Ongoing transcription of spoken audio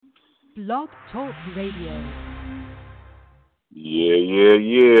Blog Talk Radio.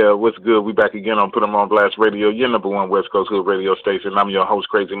 Yeah. What's good? We back again on Put 'em on Blast Radio, your number one West Coast Hood radio station. I'm your host,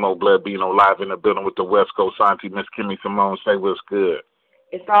 Crazy Mo Blood, being on live in the building with the West Coast auntie, Miss Kimmy Simone. Say what's good.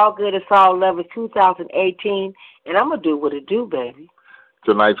 It's all good. It's all love. It's 2018, and I'm going to do what it do, baby.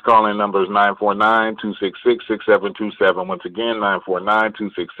 Tonight's calling number is 949-266-6727. Once again,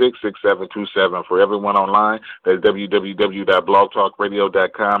 949-266-6727. For everyone online, that's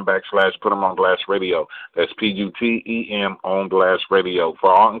www.blogtalkradio.com/Put 'em on Blast Radio. That's PUTEM on Blast Radio.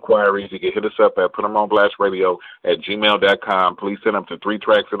 For all inquiries, you can hit us up at putemonblast@gmail.com. Please send up to 3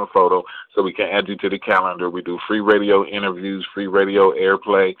 tracks and a photo so we can add you to the calendar. We do free radio interviews, free radio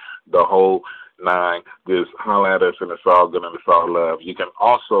airplay, the whole 9. Just holler at us, and it's all good and it's all love. You can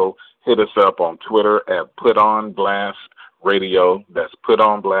also hit us up on Twitter at Put On Blast Radio. That's Put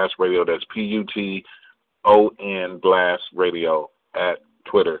On Blast Radio. That's PUTON Blast Radio at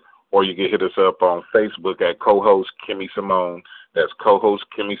Twitter. Or you can hit us up on Facebook at co-host Kimmy Simone. That's co-host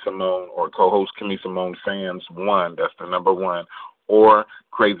Kimmy Simone or co-host Kimmy Simone Fans 1. That's the number 1. Or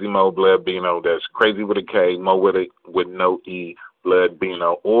Crazy Mo Blood Bino. That's crazy with a K, Mo with no E. Blood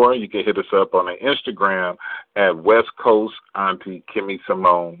Bino, or you can hit us up on the Instagram at West Coast Auntie Kimmy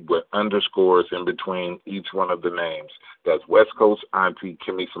Simone with underscores in between each one of the names. That's West Coast Auntie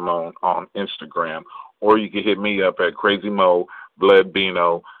Kimmy Simone on Instagram, or you can hit me up at Crazy Mo Blood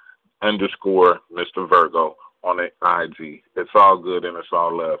Bino underscore Mr. Virgo on the IG. It's all good and it's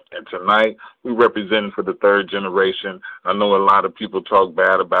all love. And tonight, we representing for the third generation. I know a lot of people talk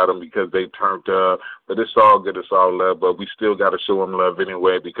bad about them because they turned up, but it's all good, it's all love. But we still got to show them love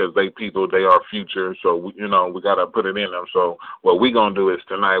anyway because they people, they are future. So, we got to put it in them. So what we going to do is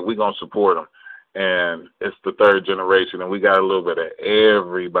tonight, we going to support them. And it's the third generation, and we got a little bit of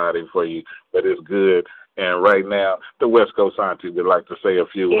everybody for you, but it's good. And right now, the West Coast auntie would like to say a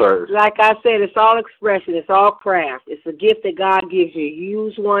few words. Like I said, it's all expression. It's all craft. It's a gift that God gives you. You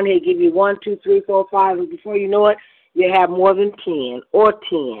use one, He'll give you 1, 2, 3, 4, 5, and before you know it, you have more than 10 or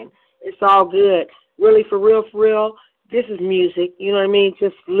 10. It's all good. Really, for real, this is music. You know what I mean?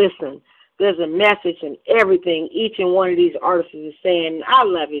 Just listen. There's a message in everything each and one of these artists is saying. I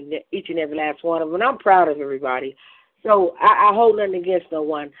love it, each and every last one of them, and I'm proud of everybody. So I hold nothing against no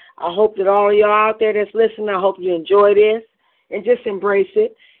one. I hope that all of y'all out there that's listening, I hope you enjoy this and just embrace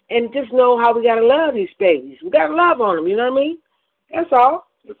it and just know how we got to love these babies. We got to love on them, you know what I mean? That's all.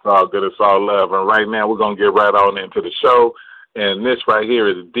 It's all good. It's all love. And right now we're going to get right on into the show. And this right here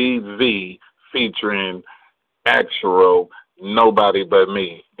is DV featuring Actual Nobody But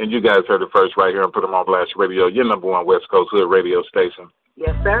Me. And you guys heard it first right here on Put 'em on Blast Radio, your number one West Coast Hood radio station.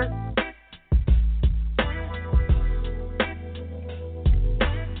 Yes, sir.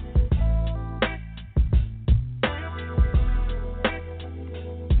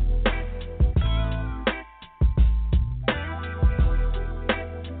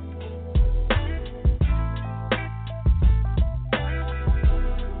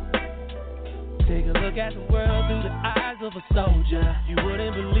 At the world through the eyes of a soldier. You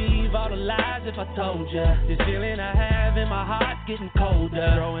wouldn't believe all the lies if I told you. This feeling I have in my heart's getting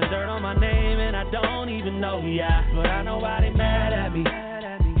colder. Throwing dirt on my name and I don't even know ya. But I know why they mad at me.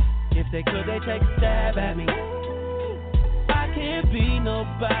 If they could, they take a stab at me. I can't be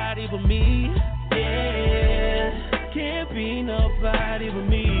nobody but me. Yeah, can't be nobody but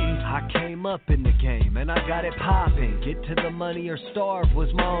me. I came up in the game and I got it popping. Get to the money or starve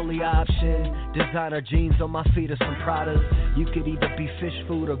was my only option. Designer jeans on my feet or some Pradas. You could either be fish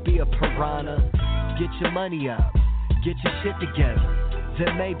food or be a piranha. Get your money up, get your shit together.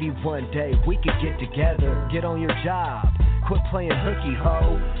 Then maybe one day we could get together. Get on your job, quit playing hooky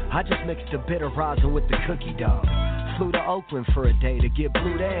ho. I just mixed a bitter rosin with the cookie dough. Flew to Oakland for a day to get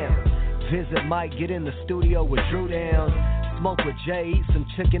blue down. Visit Mike, get in the studio with Drew down. Smoke with Jay, eat some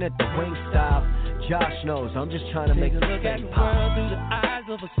chicken at the Wingstop. Josh knows, I'm just trying to make a look at the world through the eyes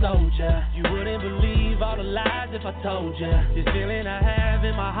of a soldier. You wouldn't believe all the lies if I told you. This feeling I have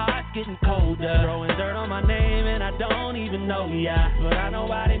in my heart's getting colder. Throwing dirt on my name and I don't even know ya. But I know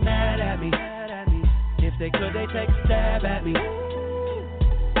why they mad at me. If they could, they take a stab at me.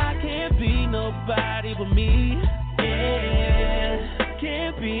 I can't be nobody but me. Yeah,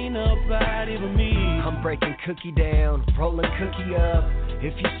 can't be nobody but me. I'm breaking cookie down, rolling cookie up.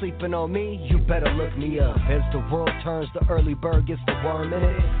 If you're sleeping on me, you better look me up. As the world turns, the early bird gets the worm in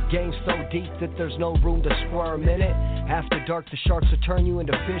it. Game so deep that there's no room to squirm in it. After dark, the sharks will turn you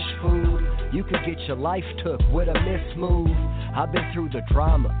into fish food. You could get your life took with a miss move. I've been through the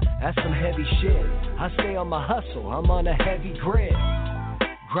drama, that's some heavy shit. I stay on my hustle, I'm on a heavy grit.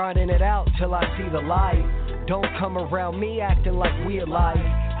 Grinding it out till I see the light. Don't come around me acting like we alike.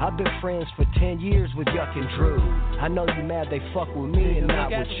 I've been friends for 10 years with Yuck and Drew. I know you mad they fuck with me and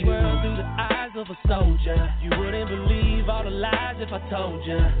not with you. Look at the world through the eyes of a soldier. You wouldn't believe all the lies if I told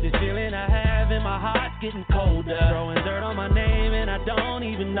you. This feeling I have in my heart's getting colder. Throwing dirt on my name and I don't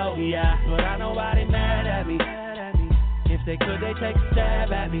even know ya. But I know nobody mad at me. If they could, they take a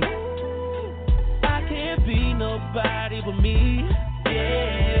stab at me. I can't be nobody but me.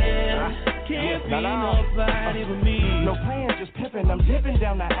 Yeah. Can't be nobody but me. No playing, just pimping. I'm dipping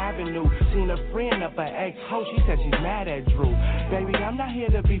down the avenue. Seen a friend of her ex-ho. She said she's mad at Drew. Baby, I'm not here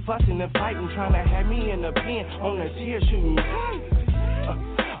to be fussing and fighting, trying to have me in the pen on the tear shooting.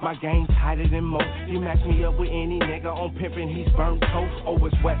 My game tighter than most. You match me up with any nigga on pimpin', he's burnt toast. Oh,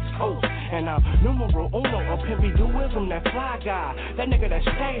 it's West Coast. And I'm numero uno, a pimpy duism, that fly guy. That nigga that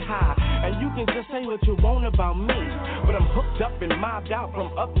stay high. And you can just say what you want about me. But I'm hooked up and mobbed out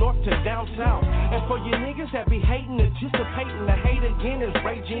from up north to down south. And for you niggas that be hating, anticipating the hate again is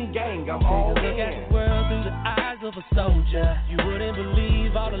raging gang. I'm all in. Look at the world through the eyes of a soldier. You wouldn't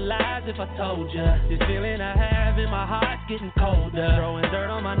believe all the lies if I told you. This feeling I have in my heart's getting colder. Throwing dirt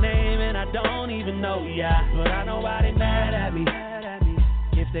on my name and I don't even know ya. But I know nobody mad at me.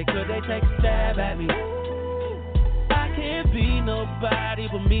 If they could, they take a stab at me. I can't be nobody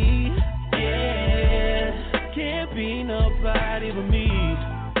but me. Yeah, can't be nobody but me.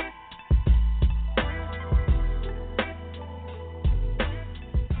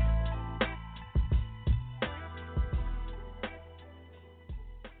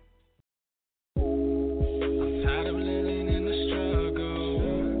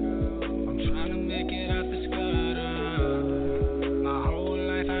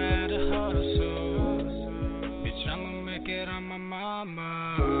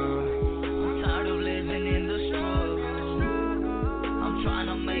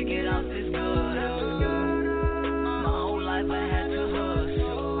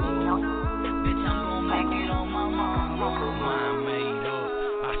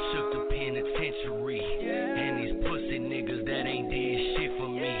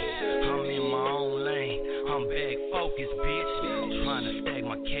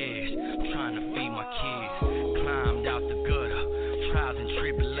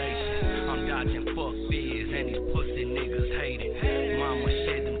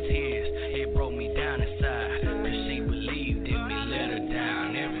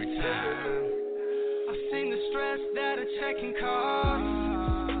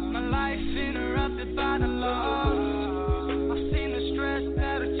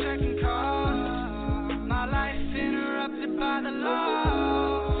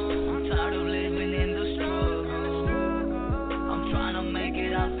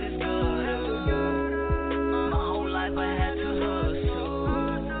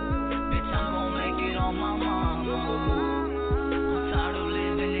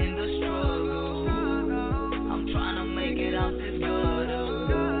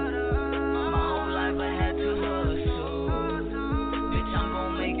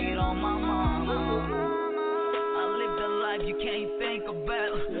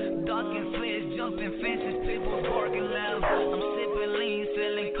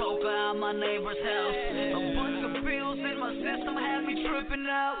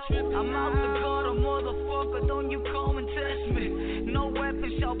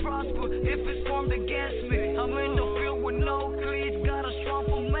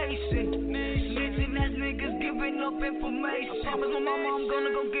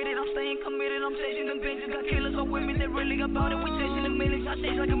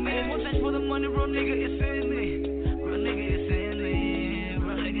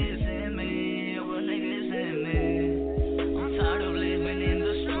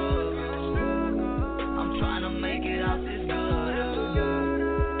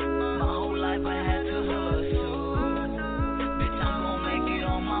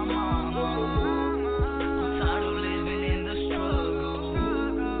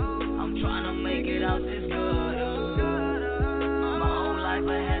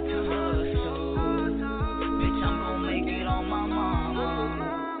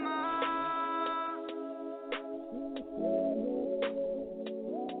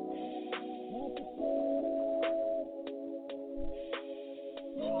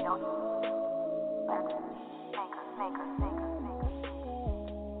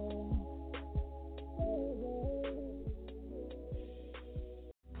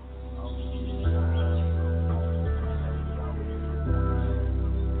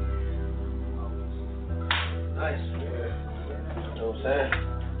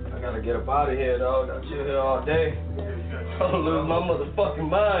 Get up out of here, dog. I'll chill here all day. I'll lose my motherfucking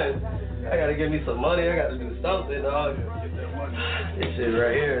mind. I gotta get me some money. I gotta do something, dog. This shit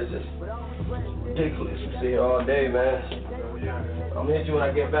right here is just ridiculous. We sit here all day, man. I'm gonna hit you when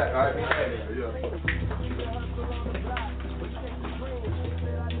I get back, alright? Be safe.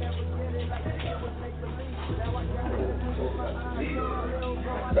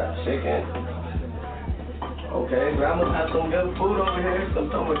 Got chicken. Okay, grandma has some good food over here. Some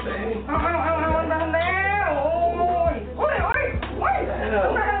thing.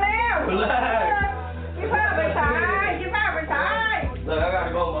 Relax. Look, I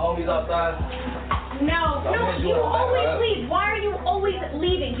gotta go. My homie's outside. No, you always leave. Why are you always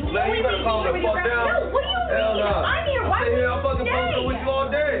leaving? You always leave. No, what do you mean? I'm here. Why would you stay? With you all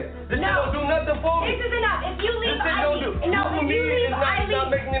day. This shit don't do nothing for me. This is enough. If you leave, I leave. No, if you leave, I leave. It's not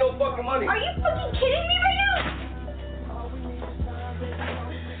making me no fucking money. Are you fucking kidding me right now?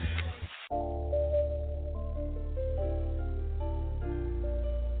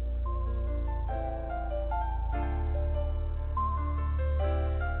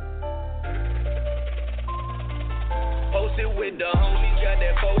 Posted with the homies, got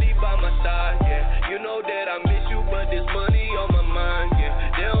that 40 by my side, yeah. You know that I miss you, but this money on my mind, yeah.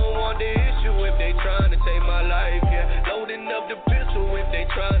 They don't want the issue if they trying to take my life, yeah. Loading up the pistol if they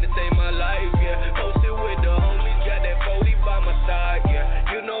trying to take my life, yeah. Posted with the homies, got that 40 by my side,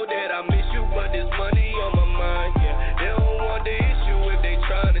 yeah. You know that I miss you, but this money on my mind, yeah. They don't want the issue if they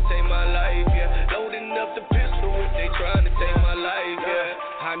trying to take my life, yeah. Loading up the pistol if they trying to take my life, yeah.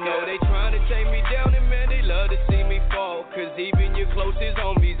 I know they trying to take me down and man, they love to see me fall. Cause even your closest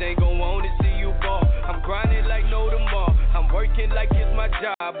homies ain't gon' wanna see you fall. I'm grinding like no tomorrow. I'm working like it's my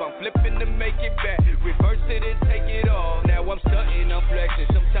job. I'm flipping to make it back. Reverse it and take it all. Now I'm stunting, I'm flexing.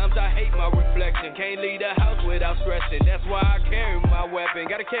 Sometimes I hate my reflection. Can't leave the house without stressing. That's why I carry my weapon.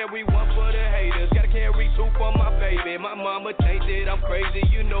 Gotta carry one for the haters. Gotta carry two for my baby. My mama tainted, I'm crazy.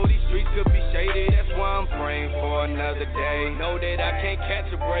 You know these streets could be shaded. That's why I'm praying for another day. Know that I can't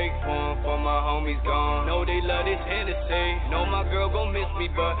catch a break for my homies gone. Know they love this Hennessy. Know my girl gon' miss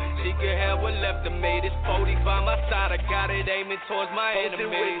me, but she could have what left of me. This 40 by my side, I got it aiming towards my enemy.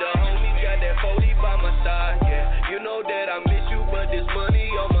 With the homies, got that 40 by my side, yeah. You know that I miss you, but this money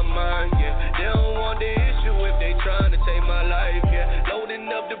on my mind, yeah. They don't want the issue if they trying to take my life, yeah. Loading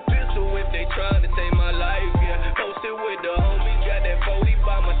up the pistol if they trying to take my life, yeah. Posted with the homies, got that 40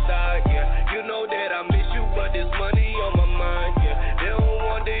 by my side, yeah. You know that I miss you, but this money on my mind, yeah. They don't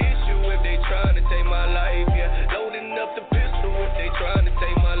want the issue if they trying to take my life, yeah. Loading up the pistol if they trying to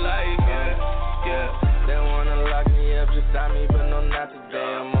take my life, yeah. Yeah. They wanna lock me up, just stop me, but no, not today.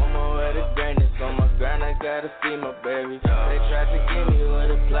 I'm on my way to greatness, on my grind, I gotta see my baby. They tried to get me with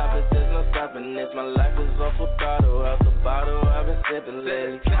a plot, but there's no stopping this. My life is awful throttle, out the bottle, I've been sipping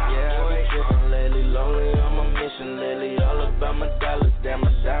lately. Yeah, I've been tripping lately, lonely on my mission lately. All about my dollars, damn,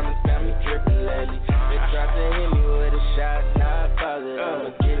 my diamonds got me tripping lately. They tried to hit me with a shot, now I pause it. I'ma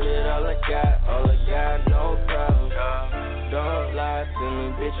give it all I got, no problem. Don't lie to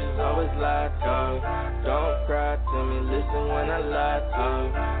me, bitches always lie to me. Don't cry to me, listen when I lie to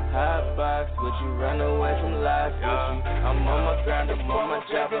you. Hot box with you, run away from life with you. I'm on my grind, I'm on my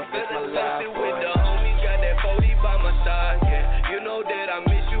job, I fix my life for with the homies, got that 40 by my side, yeah. You know that I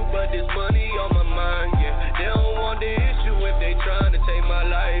miss you, but this money on my mind, yeah. They don't want the issue if they trying to take my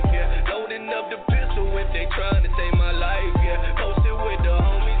life, yeah. Loading up the pistol if they trying to take my life, yeah. Posted with the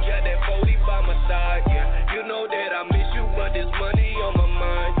homies, got that 40 by my side, yeah. You know that I miss you, but this money on my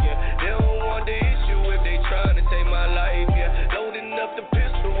mind, yeah. They don't want the issue if they trying to take my life, yeah. Loading up the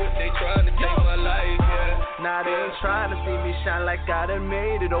pistol if they trying to take my life, yeah. Now they ain't trying to see me shine like I done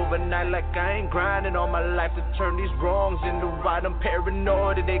made it overnight. Like I ain't grinding all my life to turn these wrongs into right. I'm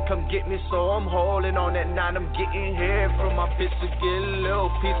paranoid that they come get me, so I'm holding on that night. I'm getting here from my bitch to get a little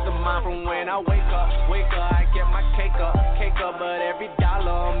peace of mind. From when I wake up, I get my cake up. But every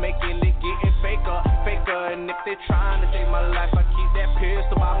dollar I'm making it getting faker. And if they trying to take my life, I keep that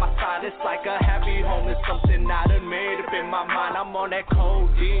pistol by my side. It's like a happy home, it's something I done made up in my mind. I'm on that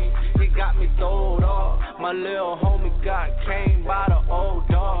codeine, it got me sold off. My little homie got came by the old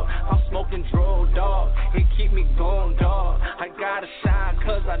dog. I'm smoking dro, dog, it keep me going, dog. I gotta shine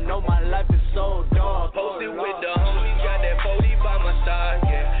cause I know my life is so dog. Posted with the homies, got that 40 by my side,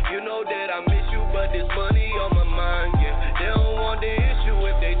 yeah. You know that I miss you, but this money on my mind, yeah. They don't want the issue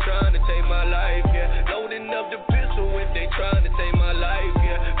if they trying to take my life, yeah. Loading up the pistol if they trying to take my life,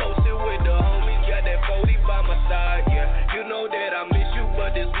 yeah. Posted with the homies, got that 40 by my side, yeah. You know that I miss you,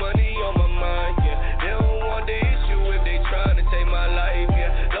 but this money on my mind, yeah. They don't want the issue if they trying to take my life,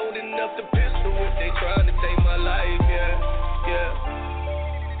 yeah. Loading up the pistol if they trying to take my life, yeah. Yeah.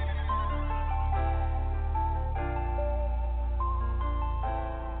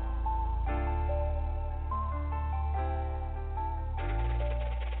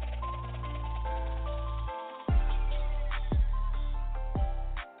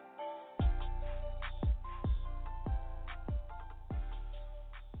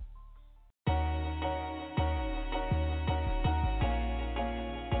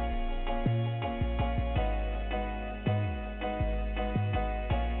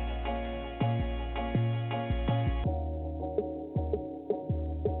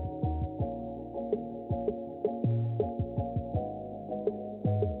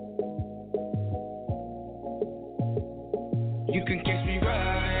 You can catch me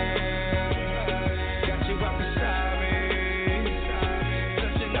riding. Got you up beside me.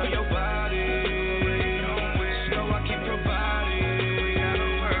 Touching on your body. Know I can provide it.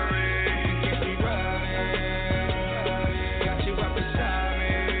 Don't worry. You can catch me riding. Got you up beside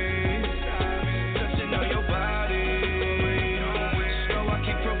me. Touching on your body. Know I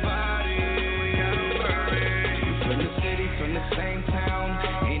can provide it. Don't worry. You from the city, from the same town.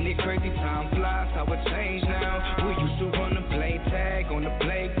 Ain't it crazy? Time flies, how it changed now. We used to run the play tag on the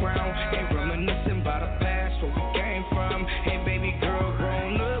playground. Ain't reminiscing about the past, where we came from. Hey baby girl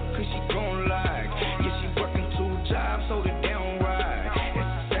grown up, cause she gon' like. Yeah, she working 2 jobs, hold it down right. It's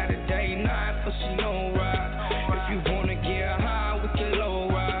a Saturday night, but she know right. If you wanna get high, we can low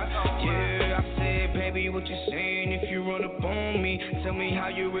ride. Yeah, I said baby, what you saying if you run up on me? Tell me how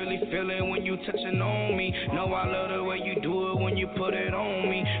you really feeling when you touching on me. Know I love the way you do it when you put it on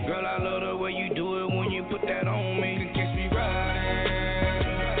me. Girl, I love the way you do it when you put that on me. You can catch me riding.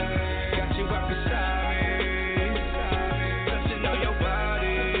 Got you up beside me. Touching on your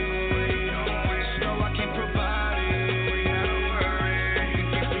body. Know I can provide it. Don't worry. You can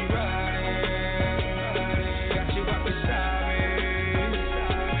catch me riding. Got you up beside me.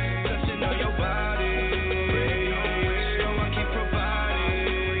 Touching on your body. Know I can provide it.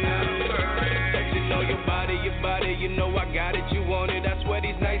 Don't worry. Touching on your body, you know I got it, you want it. I swear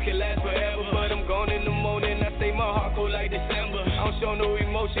these nights can last forever, but I'm gone in the morning. I say my heart cold like December. I don't show no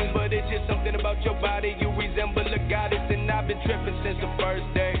emotions, but it's just something about your body. You resemble a goddess, and I've been tripping since the first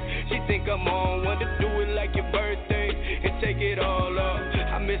day. She think I'm on one to do it like your birthday and take it all off.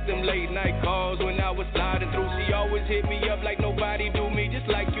 I miss them late night calls when I was sliding through. She always hit me up like nobody do me, just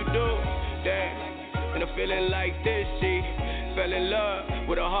like you do. Damn, and I'm feeling like this, she fell in love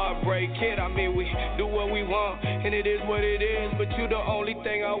with a heartbreak kid. I mean, we do what we want, and it is what it is. But you the only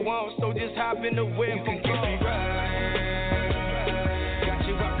thing I want, so just hop in the whip. You can get me riding. Got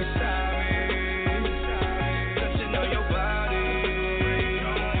you up beside me. Touching on your body.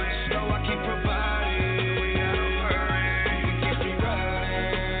 Know I can provide it. Don't worry. You can get me riding.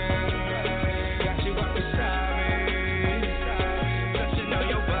 Got you up beside me. Touching on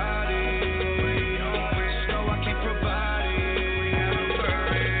your body. Know I can provide it.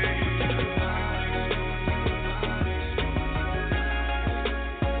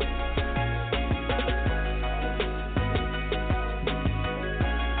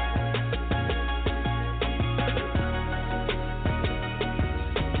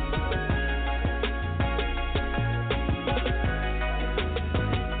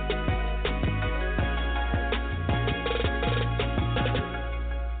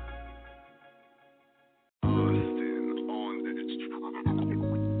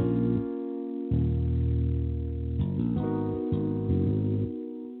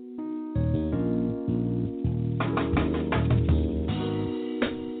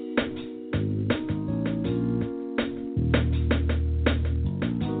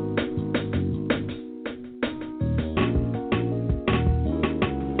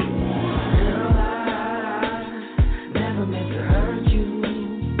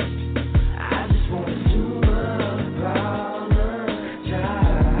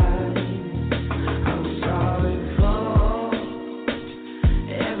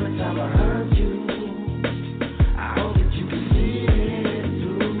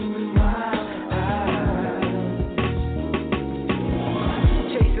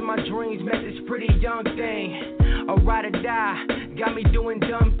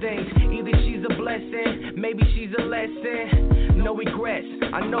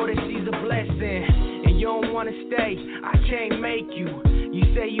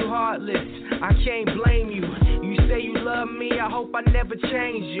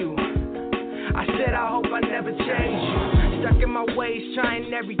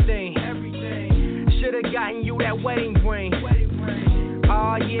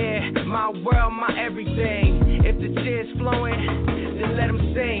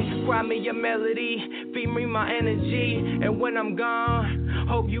 I'm gone,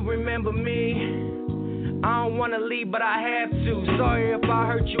 hope you remember me. I don't wanna leave, but I have to. Sorry if I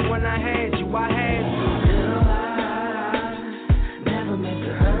hurt you when I had you, I had to. Girl, I never meant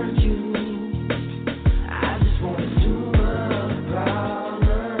to hurt you. I just wanted to apologize.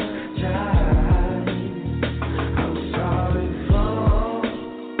 I'm sorry for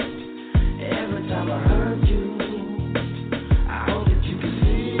every time I hurt you. I hope that you can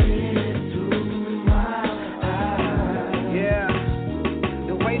see it through my eyes. Yeah,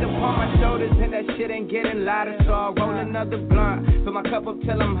 the weight upon my shoulders and that shit ain't getting lighter, so I'll roll another blunt. Fill my cup up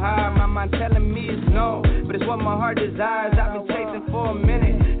till I'm high. My mind telling me it's no, but it's what my heart desires. I've been chasing for a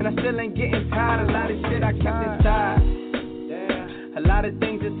minute, and I still ain't getting tired. A lot of shit I kept inside.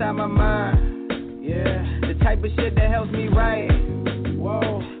 inside my mind. Yeah, the type of shit that helps me write.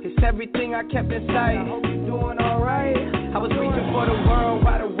 Whoa, it's everything I kept in sight. I hope you're doing alright. I was reaching for the world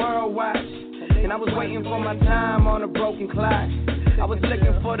while the world watched, and I was waiting for my time on a broken clock. I was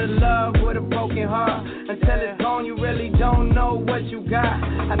looking for the love with a broken heart. Until it's gone, you really don't know what you got.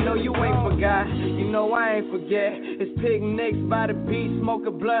 I know you ain't forgot, you know I ain't forget. It's picnics by the beach, smoke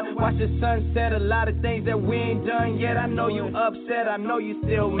a blunt, watch the sunset. A lot of things that we ain't done yet. I know you upset, I know you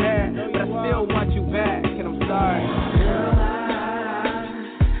still mad, but I still want you back, and I'm sorry. Girl, I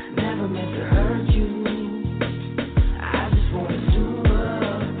never meant to hurt you. I just wanted to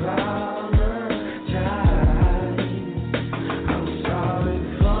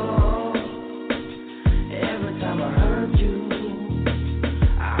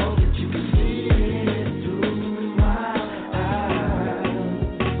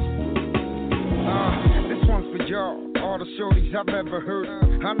all the shorties I've ever heard.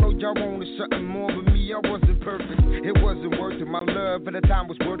 I know y'all wanted something more, but me, I wasn't perfect. It wasn't worth it. My love at the time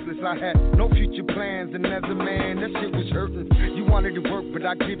was worthless. I had no future plans, and as a man, that shit was hurting. You wanted to work, but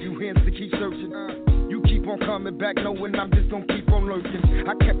I give you hints to keep searching. You keep on coming back, knowing I'm just gonna keep on lurking.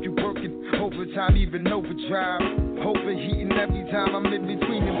 I kept you working, overtime, even overdrive. Hoping, heating every time I'm in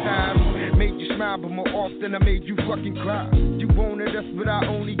between them times. Made you smile, but more often I made you fucking cry. You wanted us, but I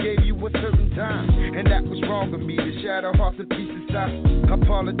only gave you a certain time, and that was wrong of me to shatter hearts to pieces. I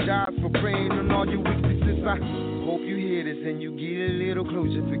apologize for praying on all your weaknesses. I hope you hear this and you get a little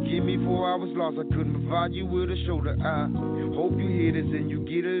closure. Forgive me for I was lost, I couldn't provide you with a shoulder. I hope you hear this and you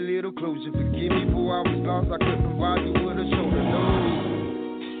get a little closure. Forgive me for I was lost, I couldn't provide you with a shoulder.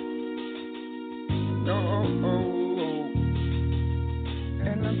 No.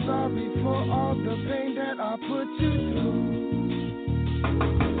 And I'm sorry for all the pain that I put you through.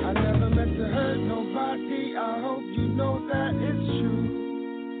 I never meant to hurt nobody. I hope you know that it's true.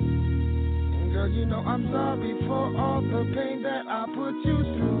 Girl, you know I'm sorry for all the pain that I put you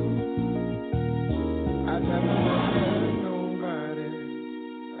through. I never meant to hurt nobody.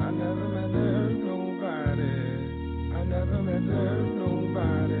 I never meant to hurt nobody. I never meant to hurt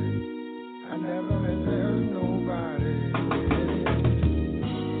nobody. I never meant to hurt nobody.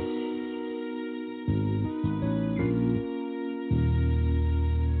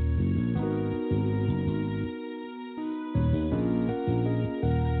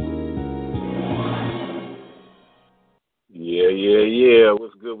 Yeah.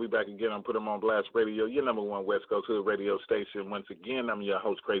 What's good? We back again on Put 'em on Blast Radio, your number one West Coast Hood radio station. Once again, I'm your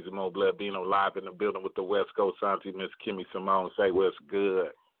host, Crazy Mo Blood, being on live in the building with the West Coast auntie, Miss Kimmy Simone. Say what's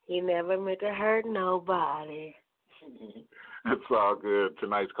good. He never meant to hurt nobody. It's all good.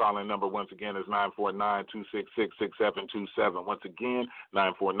 Tonight's calling number, once again, is 949-266-6727. Once again,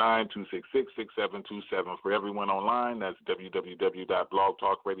 949-266-6727. For everyone online, that's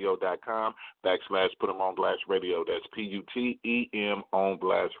www.blogtalkradio.com/Put 'em on Blast Radio. That's PUTEM on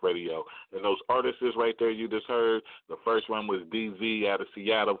Blast Radio. And those artists right there you just heard, the first one was DV out of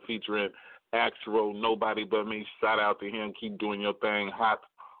Seattle featuring Actual Nobody But Me. Shout out to him. Keep doing your thing.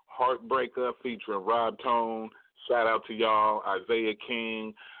 Heartbreaka featuring Rod Tone. Shout out to y'all, Isaiah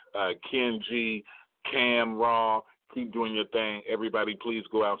King, Ken G, Kham Raw. Keep doing your thing. Everybody, please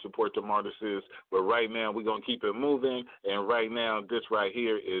go out and support them artists. But right now, we're going to keep it moving. And right now, this right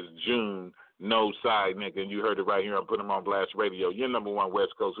here is June, No Side Nigga. And you heard it right here on Put 'em on Blast Radio, your number one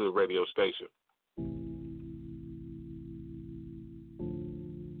West Coast Hood radio station.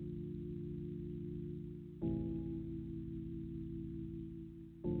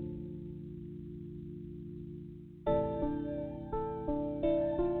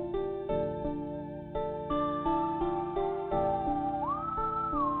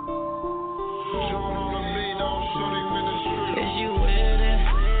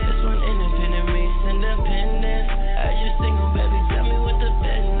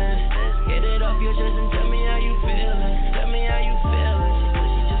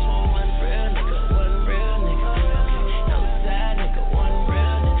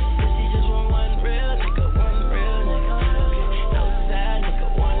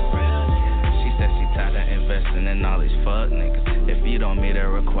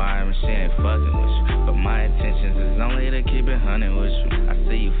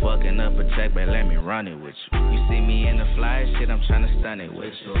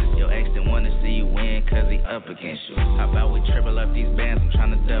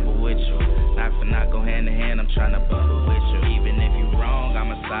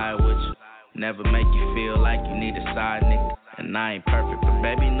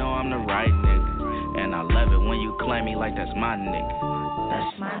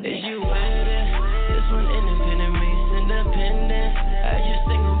 Is you with it? This one independent means independent. I just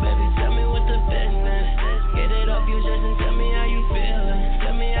single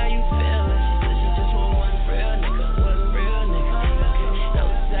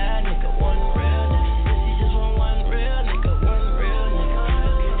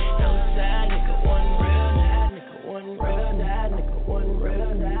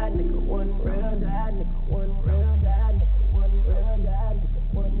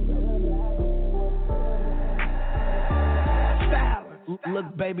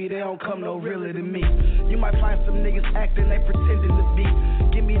Look, baby, they don't come no realer than me. You might find some niggas acting they pretending to be.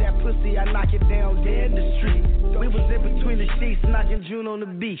 Give me that pussy, I knock it down dead in the street. We was in between the sheets, knocking June on the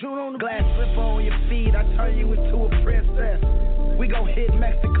beat. Glass slipper on your feet, I turn you into a princess. We gon' hit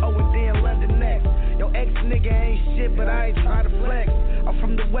Mexico and then London next. Your ex nigga ain't shit, but I ain't trying to flex. I'm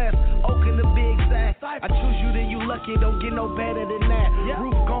from the West, Oakland the big sack. I choose you, then you lucky, don't get no better than that.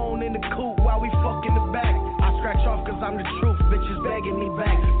 Roof gone in the coupe while we fuck in the back. I scratch off cause I'm the truth, bitches begging me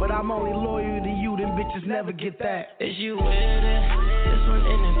back. But I'm only loyal to you, them bitches never get that. Is you with it? This one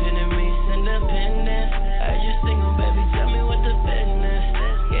independent, me independent. I just single, baby, tell me what the business.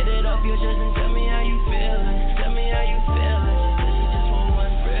 Get it off your chest and tell me how you feeling. Tell me how you feeling. This is just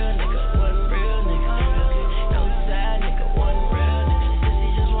one real nigga, one real nigga. Okay, no side nigga, one real nigga. This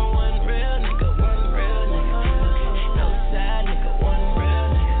is just one real nigga, one real nigga. Okay, no side nigga, one real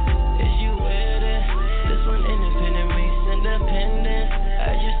nigga. Is you with it? This one independent, me independent.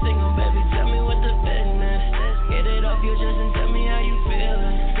 I just single, baby, tell me what the business. Get it off your chest and tell me how you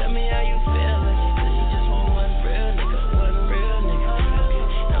feeling. Tell me how you feeling. This is just one real nigga, one real nigga. Okay,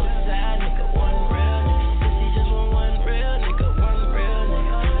 no side nigga, one real nigga. This is just one real nigga, one real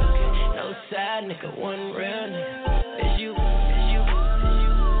nigga. Okay, no side nigga, one real nigga. Is you, is you, is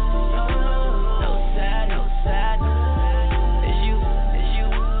you. No side, no side. Is you, is you,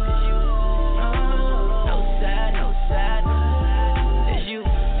 is you. No side, no side. Is you,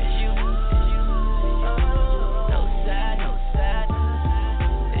 is you, is you. No side, no side.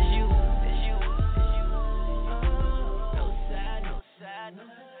 Is you, is you, is you. No side, no side.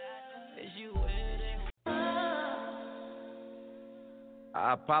 Is you with it?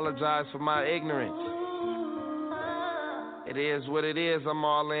 I apologize for my ignorance. It is what it is, I'm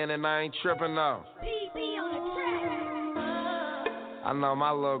all in and I ain't tripping though. I know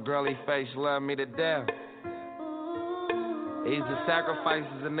my little girly face love me to death. These the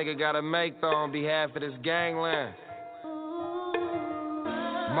sacrifices a nigga gotta make though on behalf of this gangland.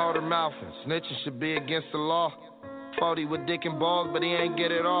 Motor mouthing, snitching should be against the law. 40 with dick and balls, but he ain't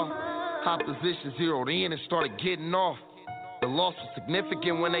get it off. Opposition zeroed in and started getting off. The loss was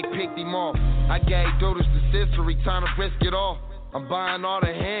significant when they picked him off. I gave doodles the sistery, time to risk it all. I'm buying all the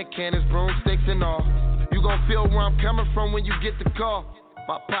hand cannons, broomsticks and all. You gon' feel where I'm coming from when you get the call.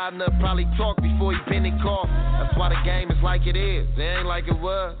 My partner probably talked before he been in call. That's why the game is like it is, it ain't like it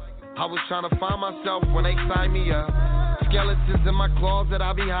was. I was trying to find myself when they signed me up. Skeletons in my closet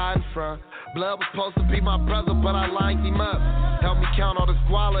I be hiding from. Blood was supposed to be my brother, but I lined him up. Help me count all the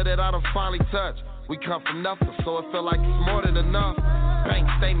squalor that I done finally touched. We come from nothing, so it feel like it's more than enough. Bank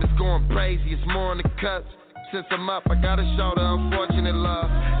statements going crazy, it's more in the cuts. Since I'm up, I gotta show the unfortunate love.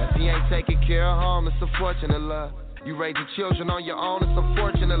 If he ain't taking care of home, it's unfortunate love. You raising children on your own, it's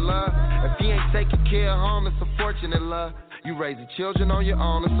unfortunate love. If he ain't taking care of home, it's unfortunate love. You raising children on your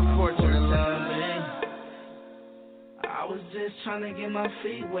own, it's unfortunate love. I was just trying to get my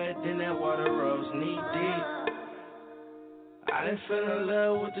feet wet, then that water rose knee deep. I done fell in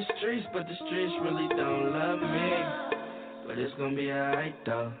love with the streets, but the streets really don't love me. But it's gonna be alright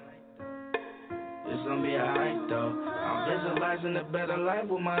though. It's gonna be alright though. I'm visualizing a better life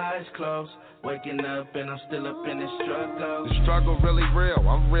with my eyes closed. Waking up and I'm still up in the struggle. The struggle really real,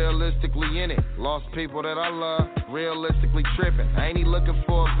 I'm realistically in it. Lost people that I love, realistically tripping. I ain't even looking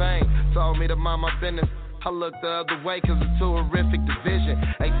for a vein, told me to mind my business. I look the other way cause it's too horrific division.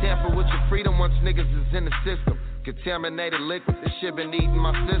 Ain't tamper with your freedom once niggas is in the system. Contaminated liquid, this shit been eating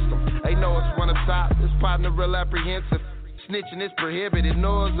my system. They know it's one of top, this partner real apprehensive. Snitching is prohibited,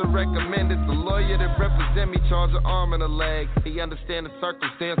 nor is it recommended. The lawyer that represent me charge an arm and a leg. He understand the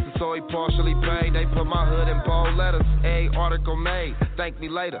circumstances, so he partially paid. They put my hood in bold letters, a article made. Thank me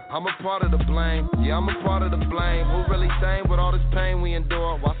later, I'm a part of the blame. Yeah, I'm a part of the blame. Who really sane with all this pain we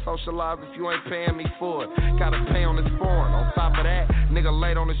endure? Why socialize if you ain't paying me for it? Gotta pay on this foreign. On top of that, nigga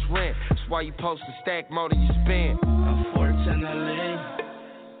late on his rent. That's why you post to stack more than you spend. Unfortunately,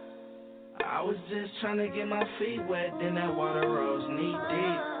 I was just trying to get my feet wet, then that water rose knee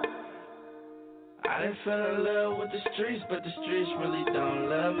deep. I done fell in love with the streets, but the streets really don't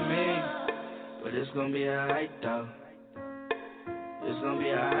love me. But it's gonna be alright though. It's gonna be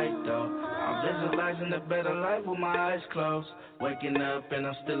alright though. I'm visualizing a better life with my eyes closed. Waking up and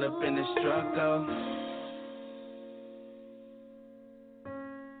I'm still up in the struggle.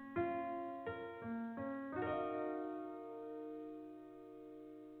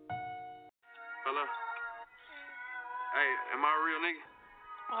 Hello? Hey, am I a real nigga?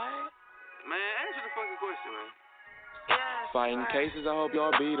 What? Man, answer the fucking question, man. Yes. Fighting cases, I hope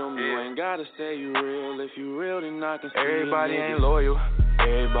y'all beat them. You ain't gotta say you real. If you real, then I can see everybody ain't loyal.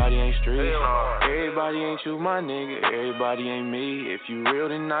 Everybody ain't street. Everybody ain't you, my nigga. Everybody ain't me. If you real,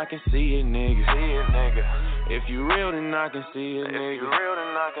 then I can see it, nigga. See it, nigga. If you real, then I can see it, nigga. If you real,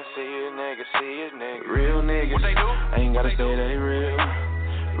 then I can see it, nigga. See it, nigga. Real niggas. What they do? Ain't gotta say they real.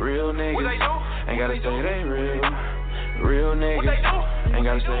 Real niggas. What they do? Ain't gotta say they real. Real niggas. What they do? Ain't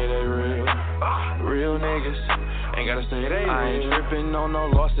gotta say they real. Real niggas. Ain't gotta say they real. I ain't trippin' on no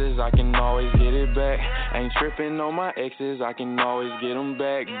losses, I can always get it back. Ain't trippin' on my exes, I can always get them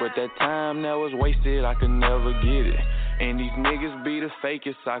back. But that time that was wasted, I could never get it. And these niggas be the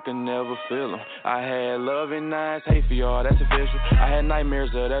fakest, I could never feel them. I had love and nice hate for y'all, that's official. I had nightmares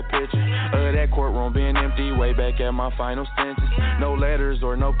of that picture, of that courtroom being empty way back at my final sentence. No letters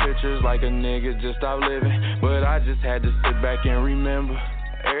or no pictures, like a nigga just stopped living. But I just had to sit back and remember,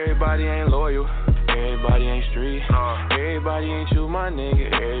 everybody ain't loyal. Everybody ain't street. Everybody ain't you, my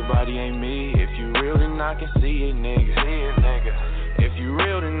nigga. Everybody ain't me. If you real, then I can see it, nigga. See it, nigga. If you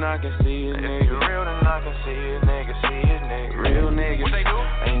real, then I can see it, nigga. If you real, then I can see it, nigga. See it, nigga. Real niggas. What they do?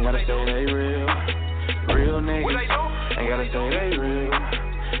 Ain't gotta say they real. Real niggas. What they do? Ain't gotta say they real.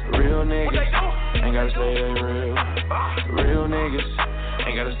 Real niggas. What they do? Ain't gotta say they real. Real niggas.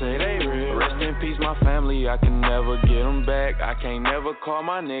 Ain't gotta say they real. Rest in peace, my family, I can never get them back. I can't never call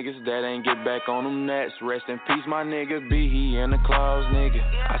my niggas that ain't get back on them nets. Rest in peace, my nigga B, he in the clouds, nigga.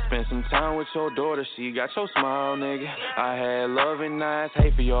 I spent some time with your daughter, she got your smile, nigga. I had love and nice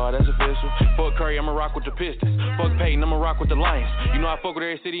hate for y'all, that's official. Fuck Curry, I'ma rock with the Pistons. Fuck Peyton, I'ma rock with the Lions. You know I fuck with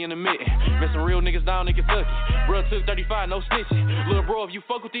every city in the mitten. Met some real niggas down in Kentucky. Bro took 35, no snitching. Little bro, if you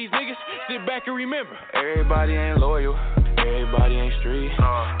fuck with these niggas, sit back and remember, everybody ain't loyal. Everybody ain't street.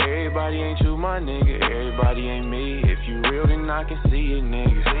 Everybody ain't you, my nigga. Everybody ain't me. If you real, then I can see it,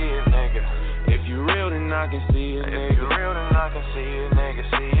 nigga. See it, nigga. If you real, then I can see it, nigga. If you real, then I can see it, nigga.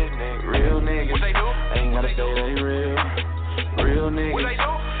 See it, nigga. Real niggas. What they do? Ain't gotta say they real. Real niggas. What they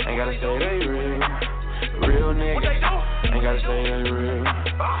do? Ain't gotta say they real. Real niggas. What they do? Ain't gotta say they real.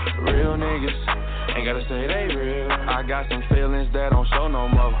 Real niggas. Ain't gotta say they real. I got some feelings that don't show no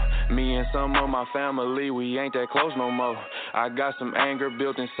more. Me and some of my family, we ain't that close no more. I got some anger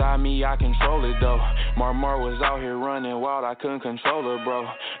built inside me, I control it though. Mar was out here running wild, I couldn't control her, bro.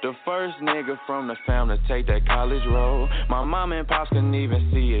 The first nigga from the fam to take that college road. My mom and pops couldn't even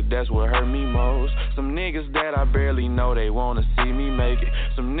see it, that's what hurt me most. Some niggas that I barely know, they wanna see me make it.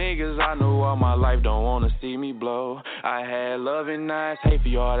 Some niggas I knew all my life don't wanna see me blow. I had love and nice hate for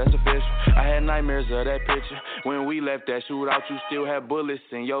y'all, that's official. I had nightmares of that picture. When we left that shootout, you still had bullets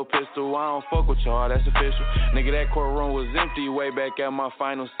in your pistol. I don't fuck with y'all, that's official. Nigga, that courtroom was empty way back at my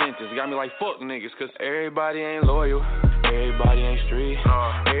final sentence. Got me like fuck niggas, cause everybody ain't loyal. Everybody ain't street.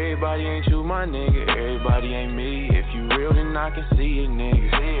 Everybody ain't you, my nigga. Everybody ain't me. If you real, then I can see it, nigga.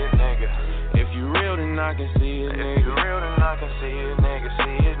 See it, nigga. If you real, then I can see it, nigga. If you real, then I can see it, nigga.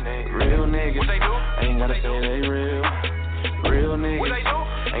 See it, nigga. Real niggas. What they do? Ain't gotta say they real. Real niggas. What they do?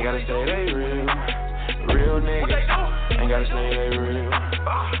 Ain't gotta say they real. Real niggas. What they do? Ain't gotta say they real.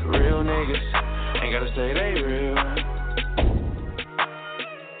 Real niggas. Ain't gotta say they real.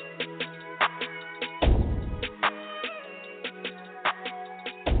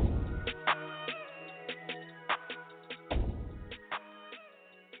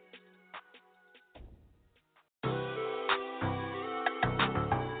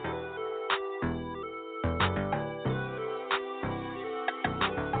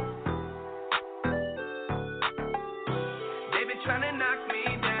 Tryna knock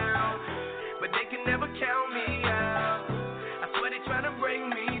me down, but they can never count me out. I swear they tryna bring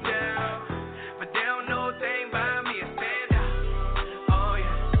me down, but they don't know a thing about me. I stand out, oh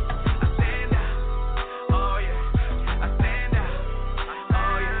yeah, I stand out, oh yeah, I stand out,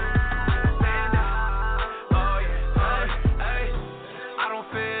 oh yeah, I stand out, oh yeah, hey, I don't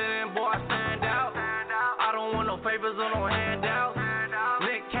fit in, boy, I stand out. I don't want no favors or no handouts.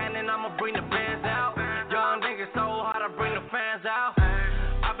 Nick Cannon, I'ma bring the bands out. Young niggas so hard, I bring the fans out.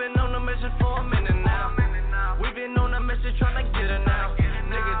 I've been on a mission for a minute now. We've been on a mission trying to get it now.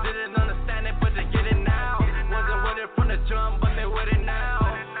 Niggas didn't understand it, but they get it now. Wasn't with it from the jump, but they with it now.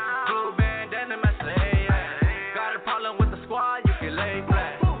 Blue bandana, master, hey, yeah. Got a problem with the squad, you can lay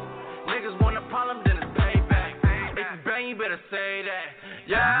flat. Niggas want a problem, then it's payback. If you bang, you better say that.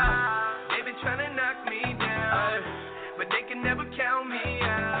 Yeah, they been trying to knock me down, but they can never count me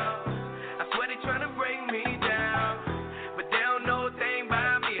out. I swear they trying to bring me down, but they don't know a thing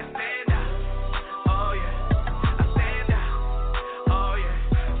about me. I stand out, oh yeah, I stand out, oh yeah,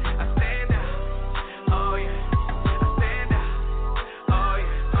 I stand out, oh yeah, I stand out, oh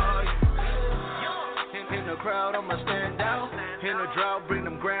yeah, oh yeah. In the crowd, I'ma stand out. In the drought, bring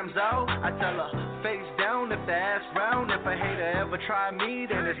them grams out. I tell her, face down if the ass round. If I a hater ever try me,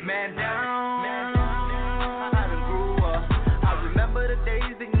 then it's man down. I done grew up. I remember the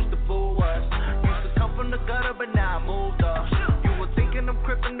days they used to boo us. Used to come from the gutter, but now I moved up. You were thinking I'm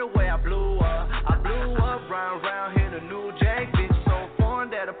crippin' the way I blew up. I blew up, round here, the new Jack. Bitch so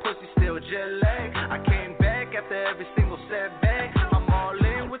foreign that a pussy still jet lag. I came back after every single setback. I'm all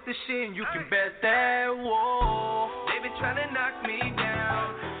in with the shit, and you can bet that. Whoa, they been tryna knock me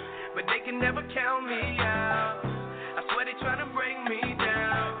down, but they can never count me out. I swear they tryna bring me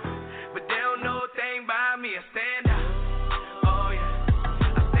down, but they don't know a thing by me. I stand out. Oh yeah,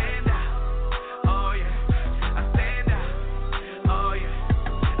 I stand out. Oh yeah, I stand out. Oh yeah,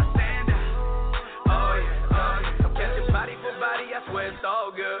 I stand out. Oh yeah, I'm catching body for body. I swear it's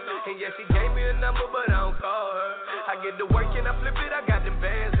all good. And yeah, she gave me a number, but I don't call her. I get to work and I flip it. I got them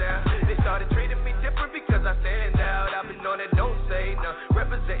bands now. They started treating me different because I stand out. I've been on that, don't say no.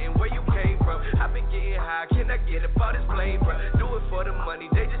 Representing where you came from. I've been getting high, can I get up all this flame, bro? Do it for the money,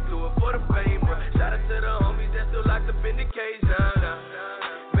 they just do it for the fame, bro. Shout out to the homies that still locked up in the cage, nah.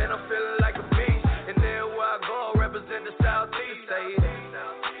 Man, I'm feeling like a beast, and everywhere I go, I represent the Southeast, say it.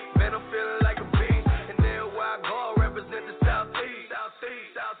 Man, I'm feeling like a beast, and everywhere I go, I represent the Southeast.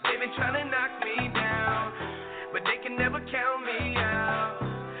 They been trying to knock me down, but they can never count me out.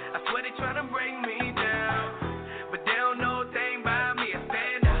 I swear they trying to bring me down, but they don't know a thing by me. I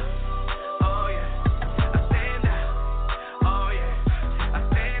stand out. Oh yeah, I stand out. Oh yeah, I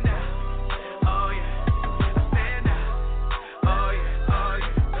stand out. Oh yeah, I stand out. Oh yeah, oh yeah.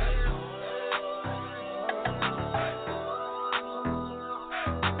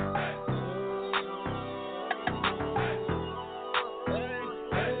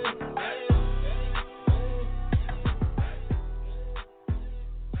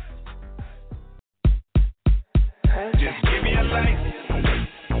 Just give me a light.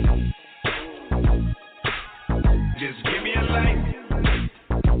 Just give me a light.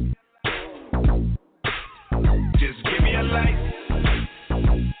 Just give me a light.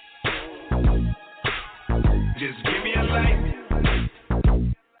 Just give me a light.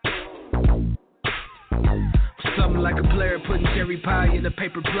 Something like a player putting cherry pie in a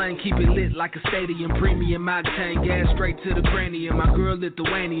paper plane. Keep it lit like a stadium. Premium octane, gas straight to the cranium. My girl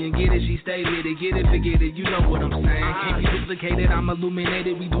Lithuanian, get it, she stay lit it. Get it, forget it, you know what I'm saying. Can't be duplicated, I'm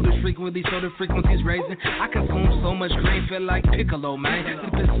illuminated. We do this frequently, so the frequency's raising. I consume so much green, feel like Piccolo, man.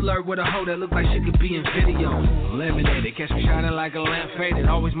 Sipping slurred with a hoe that look like she could be in video. Eliminated, catch me shining like a lamp faded.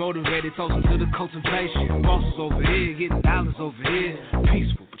 Always motivated, toasting to the cultivation. Bosses over here, getting dollars over here.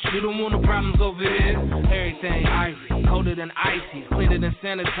 Peaceful, but you don't want no problems over here. Everything ivory, colder than icy, cleaner than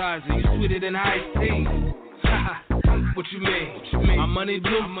sanitizer. You sweeter than iced tea. What you mean? My money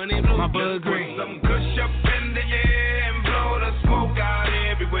blue, my blood green. Put some kush up in the air and blow the smoke out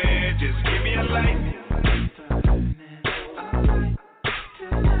everywhere. Just give me a light.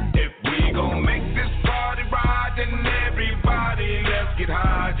 If we gon' make this party right, then everybody let's get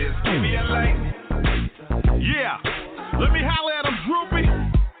high. Just give me a light. Yeah, let me holler at them, DroopE.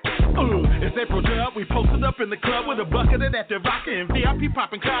 It's April job, we posted up in the club with a bucket of that vodka and VIP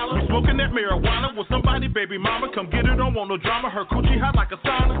popping collars. We smoking that marijuana with somebody, baby mama. Come get it, don't want no drama. Her coochie hot like a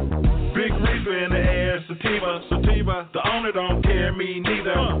sauna. Big reaper in the air, sativa. The owner don't care, me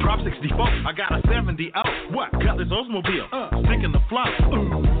neither. Prop 64, I got a 70. Oh, what? Got this Oldsmobile. Sticking the flow.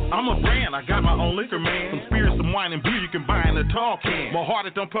 I'm a brand, I got my own liquor, man. Some spirits, some wine and beer you can buy in a tall can. My heart,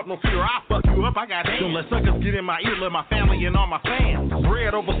 it don't pump no fear, I'll fuck you up, I got hands. Don't let suckers get in my ear, let my family and all my fans.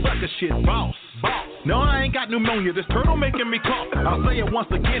 Bread over sucker shit, boss. No, I ain't got pneumonia, this turtle making me cough. I'll say it once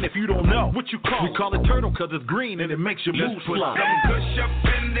again if you don't know what you call. We call it turtle cause it's green and it makes your mood slow. Let's put some kush up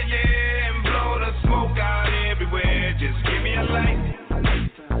in the air and blow the smoke out everywhere. Just give me a light.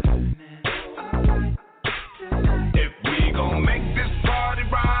 If we gon' make this party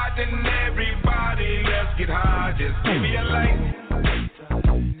right, then everybody let's get high. Just give me a light.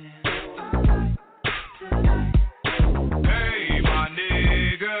 Hey, my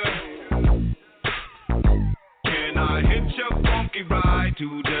nigga, can I hit your funky ride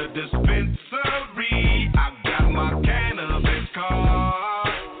to the dispensary? I got my cannabis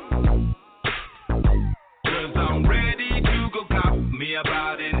card, 'cause I'm ready to go cop me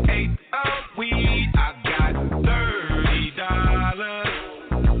about an 8 of weed. I got $30,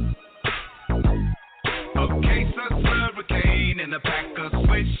 a case of Slurricane and a pack of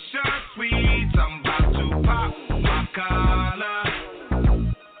Swisher Sweets. I'm about to pop my collar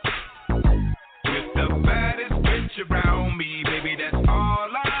with the baddest bitch around me, baby, that's all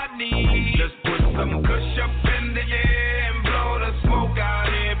I need. Let's put some kush up in the air and blow the smoke out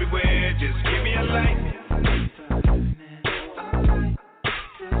everywhere. Just give me a light.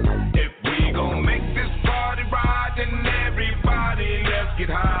 If we gon' make this party right, then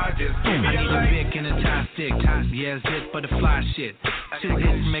Just give me I need a Vic and a tie stick. Yeah, zip for the fly shit. 2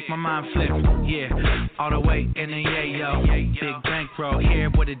 hits make my mind flip. Yeah, all the way in the yo. Big bankroll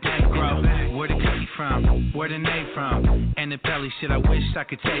here where the dank grow. Where the cookie from? Where the name from? And the belly shit. I wish I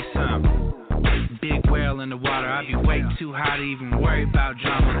could taste some. Big whale in the water. I be way too high to even worry about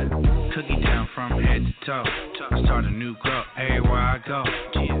drama. Cookie down from head to toe. Start a new grow everywhere I go.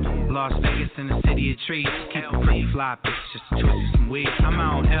 Las Vegas in the city of trees. Keep it pretty fly, bitch. Just twisting some weed. I'm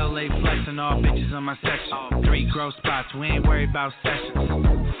out on LA flexing all bitches on my section. 3 gross spots. We ain't worried about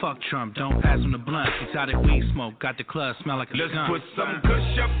sessions. Fuck Trump. Don't pass on the blunt. Exotic weed smoke. Got the club smell like a skunk. Let's put some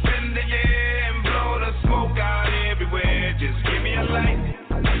kush up in the air and blow the smoke out everywhere. Just give me a light.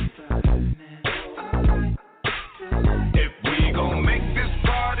 If we gon' make this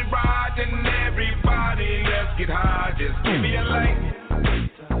party right, then everybody let's get high. Just give me a light.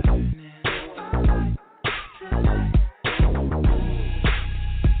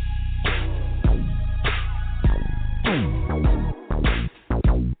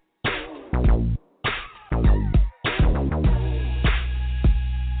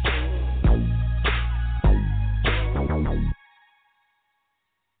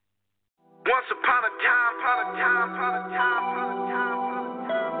 Once upon a time.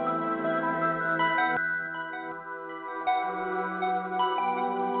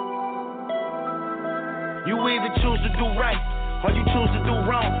 You either choose to do right or you choose to do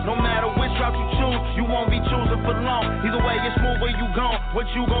wrong. No matter which route you choose, you won't be choosing for long. Either way, it's move where you gone. What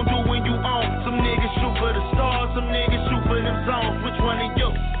you gon' do when you own? Some niggas shoot for the stars, some niggas shoot for them zones. Which one are you?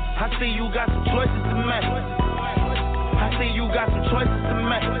 I see you got some choices to make. I see you got some choices to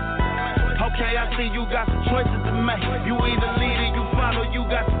make. Okay, I see you got some choices to make. You either lead or you follow, you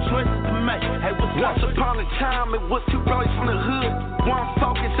got some choices to make. Hey, what's up? Once upon a time, it was 2 brothers from the hood. One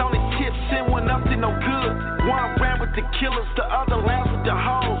focused on his tips and one up to no good. One ran with the killers, the other laughs with the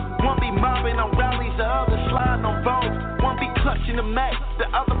hoes. One be mobbing on rallies, the other sliding on votes. One be clutching the Mac, the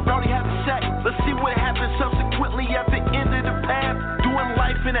other brody had a sack. Let's see what happens subsequently at the end of the path. Doing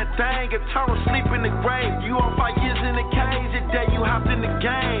life in that thing, eternal sleep in the grave. You all 5 years in the cage, the day you hopped in the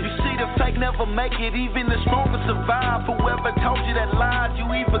game. You see the fake never make it, even the strongest survive. Whoever told you that lies, you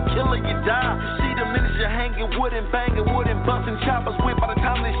either kill or you die. You see the minutes you're hanging, wooden banging, wooden busting choppers with. By the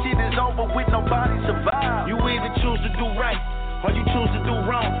time this shit is over with, nobody survive. You either choose to do right or you choose to do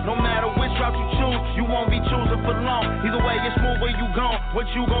wrong. No matter which route you choose, you won't be choosing for long. Either way, it's move where you gone. What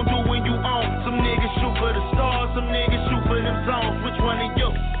you gon' do when you own? Some niggas shoot for the stars, some niggas shoot for them zones. Which one are you?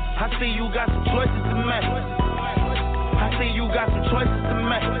 I see you got some choices to make. I see you got some choices to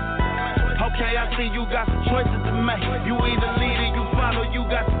make. Okay, I see you got some choices to make. You either lead or you follow, you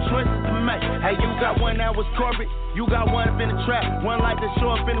got some choices to make. Hey, you got one that was corporate, you got one up in the trap. One like to show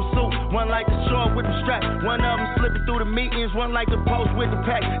up in them suit, one like to show up with the strap. One of them slipping through the meetings, one like to post with the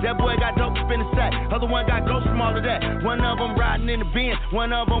pack. That boy got dope up in the sack, other one got ghost from all of that. One of them riding in the Benz, one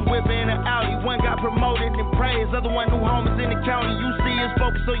of them whipping an Audi. One got promoted and praised, other one new homies in the county. You see is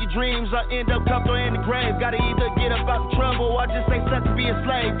focus on your dreams or end up cuffed or in the grave. Gotta either get up out the trouble or just say such to be a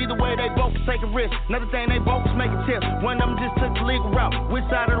slave. Either way, they both take a risk. Another thing, they both was making tips. One of them just took the legal route. Which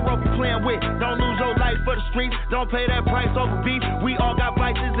side of the rope you playing with? Don't lose your life for the streets. Don't pay that price over beef. We all got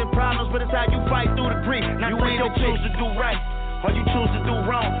vices and problems, but it's how you fight through the grief. Now you either choose to do right or you choose to do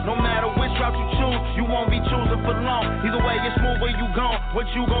wrong. No matter which route you choose, you won't be choosing for long. Either way, it's move where you gone. What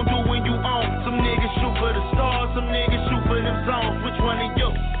you gon' do when you own? Some niggas shoot for the stars, some niggas shoot for them zones. Which one are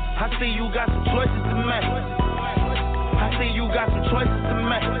you? I see you got some choices to make. I see you got some choices to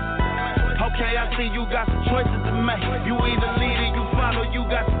make. Okay, I see you got some choices to make. You either lead or you follow, you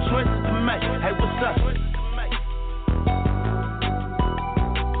got some choices to make. Hey, what's up?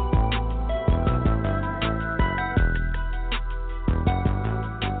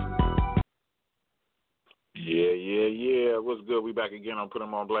 Yeah. What's good? We back again on Put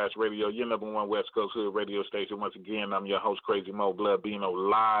 'em on Blast Radio, your #1 West Coast Hood radio station. Once again, I'm your host, Crazy Mo Blood Bino,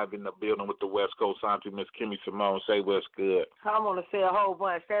 live in the building with the West Coast auntie, Miss Kimmy Simone. Say what's good. I'm going to say a whole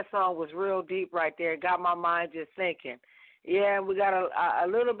bunch. That song was real deep right there. Got my mind just thinking. Yeah, we got a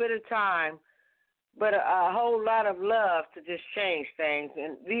little bit of time, but a whole lot of love to just change things.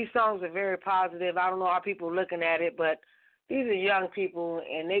 And these songs are very positive. I don't know how people are looking at it, but these are young people,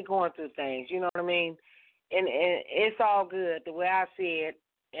 and they're going through things. You know what I mean? And it's all good the way I see it.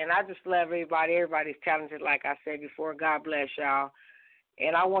 And I just love everybody. Everybody's talented, like I said before. God bless y'all.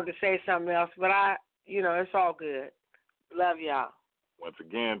 And I wanted to say something else, but it's all good. Love y'all. Once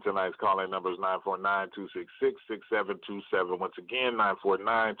again, tonight's call-in number is 949-266-6727. Once again,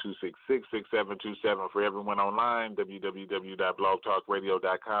 949-266-6727. For everyone online,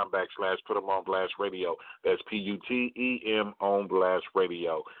 www.blogtalkradio.com/PutEmOnBlastRadio. That's PUTEM on Blast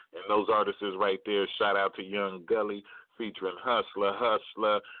Radio. And those artists right there, shout out to Young Gully featuring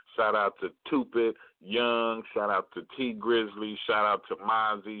Hustler. Shout out to Tupid, Young. Shout out to T Grizzley. Shout out to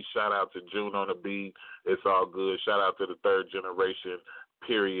Mozzy. Shout out to June on the beat. It's all good. Shout out to the third generation,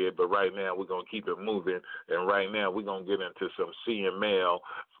 period. But right now we're going to keep it moving. And right now we're going to get into some CML,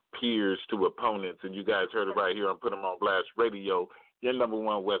 peers to opponents. And you guys heard it right here on Put 'em on Blast Radio, your number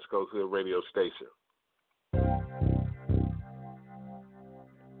one West Coast Hood radio station.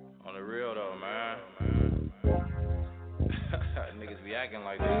 On the real though, man. Niggas be acting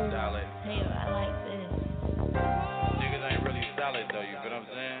like they solid. Hey, I like this. Niggas ain't really solid though, you feel what I'm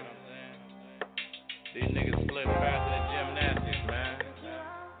saying? These niggas split faster than gymnastics, man.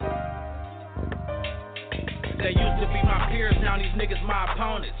 They used to be my peers, now these niggas my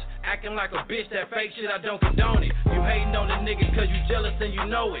opponents. Acting like a bitch, that fake shit, I don't condone it. You hating on the nigga cause you jealous and you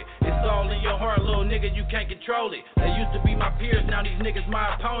know it. It's all in your heart, little nigga, you can't control it. They used to be my peers, now these niggas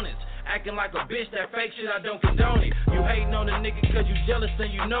my opponents. Acting like a bitch, that fake shit, I don't condone it. You hating on the nigga cause you jealous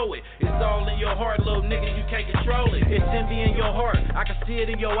and you know it. It's all in your heart, little nigga, you can't control it. It's envy in your heart, I can see it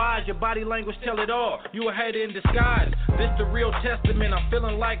in your eyes. Your body language tell it all. You a hater in disguise. This the real testament, I'm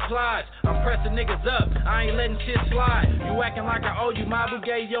feeling like slides. I'm pressing niggas up, I ain't letting shit slide. You acting like I owe you, my boo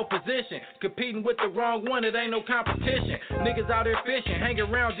gave your position. Competing with the wrong one, it ain't no competition. Niggas out here fishing, hang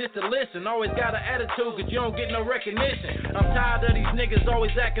around just to listen. Always got an attitude cause you don't get no recognition. I'm tired of these niggas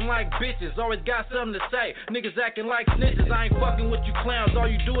always acting like bitches, always got something to say. Niggas acting like snitches, I ain't fucking with you clowns. All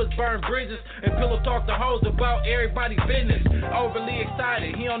you do is burn bridges and pillow talk to hoes about everybody's business. Overly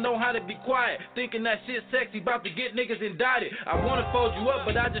excited, he don't know how to be quiet. Thinking that shit sexy, about to get niggas indicted. I wanna fold you up,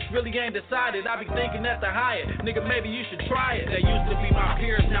 but I just really ain't decided. I be thinking at the Hyatt, nigga, maybe you should try it. They used to be my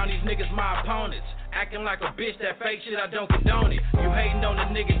peers, now these niggas my opponents. Acting like a bitch, that fake shit, I don't condone it. You hating on the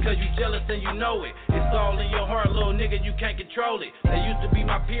nigga cause you jealous and you know it. It's all in your heart, little nigga, you can't control it. They used to be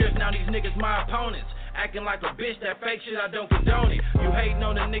my peers, now these niggas my opponents. Acting like a bitch, that fake shit, I don't condone it. You hating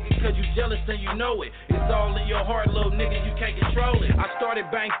on the nigga cause you jealous and you know it. It's all in your heart, little nigga, you can't control it. I started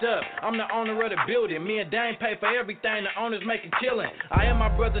banked up, I'm the owner of the building. Me and Dame pay for everything, the owners make a killing. I am my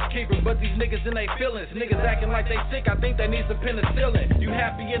brother's keeper, but these niggas in they feelings. Niggas acting like they sick, I think they need some penicillin. You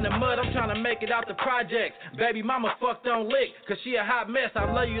happy in the mud, I'm trying to make it out the projects. Baby mama fucked on lick, cause she a hot mess. I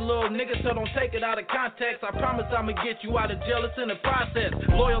love you little nigga, so don't take it out of context. I promise I'ma get you out of jealous in the process.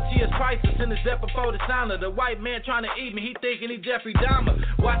 Loyalty is priceless in the Zephyr for the signer. The white man trying to eat me, he thinking he Jeffrey Dahmer.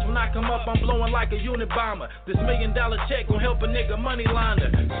 Watch when I come up, I'm blowing like a Unabomber. This $1 million check gon' help a nigga money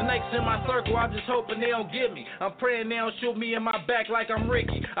launder. Snakes in my circle, I'm just hoping they don't get me. I'm praying they don't shoot me in my back like I'm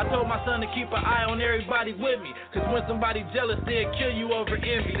Ricky. I told my son to keep an eye on everybody with me, cause when somebody jealous, they'll kill you over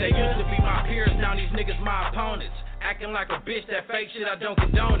envy. They used to be my peers, now these niggas my opponents. Acting like a bitch, that fake shit, I don't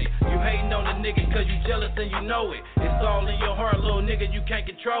condone it. You hating on the nigga cause you jealous and you know it. It's all in your heart, little nigga, you can't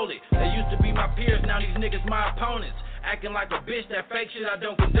control it. They used to be my peers, now these niggas my opponents. Acting like a bitch, that fake shit, I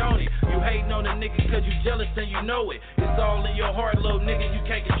don't condone it. You hating on the nigga cause you jealous and you know it. It's all in your heart, little nigga, you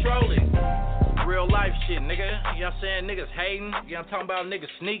can't control it. Real life shit, nigga. You know what I'm saying? Niggas hating. You know what I'm talking about?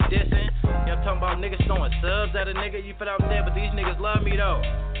 Niggas sneak dissing. You know what I'm talking about? Niggas throwing subs at a nigga. You feel out there? But these niggas love me though.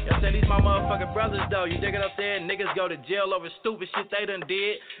 You know what I'm saying? These my motherfucking brothers though. You dig it up there? Niggas go to jail over stupid shit they done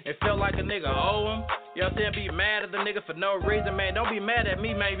did and felt like a nigga owe them. You know what I'm saying? Be mad at the nigga for no reason, man. Don't be mad at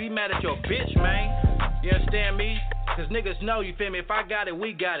me, man. Be mad at your bitch, man. You understand me? Cause niggas know, you feel me? If I got it,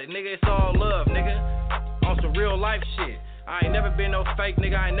 we got it. Nigga, it's all love, nigga. On some real life shit. I ain't never been no fake,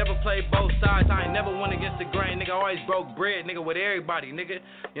 nigga. I ain't never played both sides. I ain't never went against the grain, nigga. I always broke bread, nigga, with everybody, nigga. You know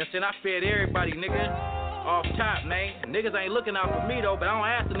what I'm saying? I fed everybody, nigga. Off top, man. Niggas ain't looking out for me, though, but I don't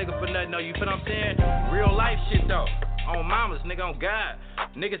ask the nigga for nothing, though. You feel what I'm saying? Real life shit, though. On mamas, nigga, on God.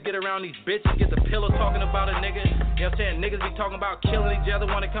 Niggas get around these bitches, get the pillow talking about a nigga. You know what I'm saying? Niggas be talking about killing each other,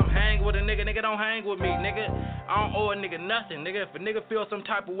 wanna come hang with a nigga. Nigga, don't hang with me, nigga. I don't owe a nigga nothing, nigga. If a nigga feel some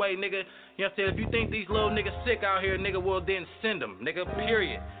type of way, nigga, you know what I'm saying? If you think these little niggas sick out here, nigga, well then send them, nigga,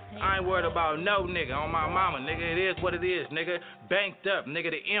 period. I ain't worried about no nigga on my mama, nigga. It is what it is, nigga. Banked up, nigga,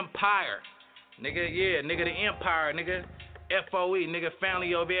 the empire. Nigga, yeah, nigga, the empire, nigga. FOE, nigga,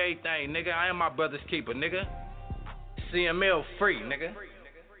 family over everything, nigga. I am my brother's keeper, nigga. CML free, nigga.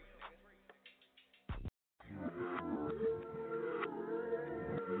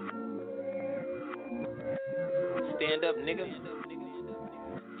 Stand up, nigga.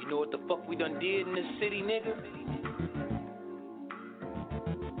 You know what the fuck we done did in this city, nigga?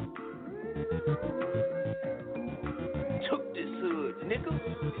 Took this hood, nigga.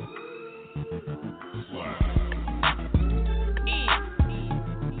 Around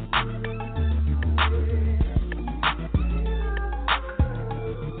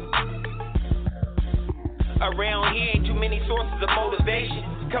here ain't too many sources of motivation.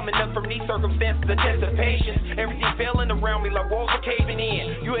 Coming up from these circumstances, a test of patience. Everything failing around me like walls are caving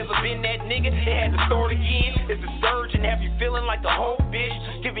in. You ever been that nigga that had to start again? It's a surge and have you feeling like a whole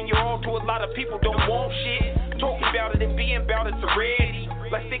bitch. Giving your all to a lot of people don't want shit. Talking about it and being about it's a rarity.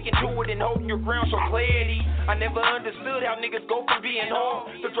 Like sticking to it and holding your ground so clarity. I never understood how niggas go from being hard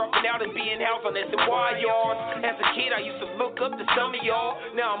to dropping out and being house on SNY yards. As a kid, I used to look up to some of y'all.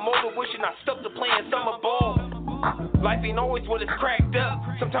 Now I'm older, wishing I stuck to playing summer ball. Life ain't always what it's cracked up.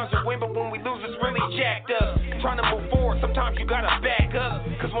 Sometimes we win, but when we lose, it's really jacked up. Trying to move forward, sometimes you gotta back up.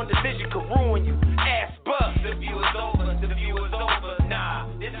 Cause one decision could ruin you. Ass bust. The view is over, the view is over. Nah,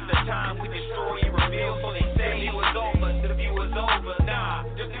 this is the time we destroy and reveal. So they say the view is over, the view is over. Nah,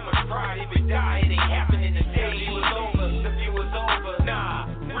 just too much pride, if it die, it ain't happening today. The view is over, the view is over. Nah,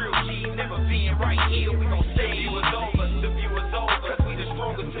 real G never being right here. We gon' say the view is over, the view is over. Cause we the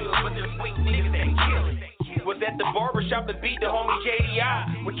strongest too, but there's weak niggas that kill it. Was at the barbershop to beat the homie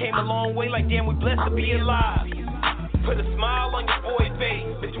JDI. We came a long way, like damn, we blessed to be alive. Put a smile on your boy's face.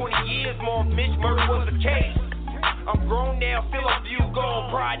 Been 20 years more, Mitch murder was the case. I'm grown now, still a few gone.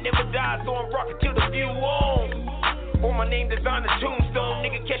 Pride never dies, so I'm rocking till the view on. On my name, design a tombstone.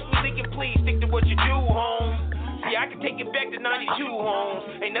 Nigga, catch me leaking, please stick to what you do, home. See, I can take it back to 92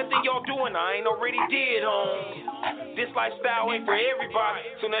 homes. Ain't nothing y'all doing, I ain't already did, home. This lifestyle ain't for everybody.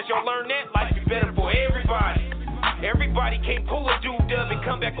 Soon as y'all learn that, life be better for everybody. Everybody can't pull a dude-dub and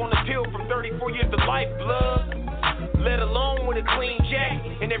come back on the pill from 34 years of life, blood. Let alone with a clean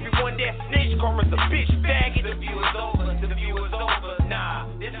jacket. And everyone that snitch, karma's a bitch faggot. The view is over, the view is over. Nah,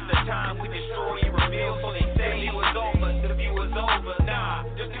 this is the time we destroy and reveal. So they say the view is over, the view is over. Nah,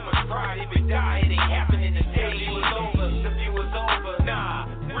 just too much pride, if it die, it ain't happening today. The view is over, the view is over. Nah,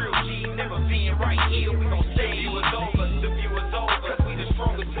 real G never being right here. We gon' say the view is over, the view is over. Cause we the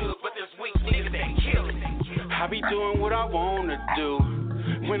strongest too, but there's weak niggas that kill it. I be doing what I wanna do.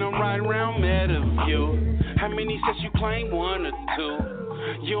 When I'm riding around, mad of you. How many sets you claim? 1 or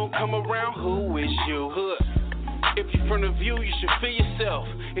 2. You don't come around, who is you? Hood. If you from the view, you should feel yourself.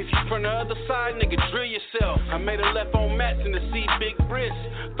 If you from the other side, nigga, drill yourself. I made a left on mats in the sea, big wrist.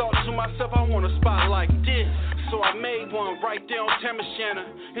 Thought to myself, I want a spot like this. So I made one right there on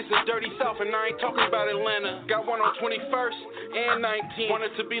Tamashana. It's a dirty south and I ain't talking about Atlanta. Got one on 21st and 19.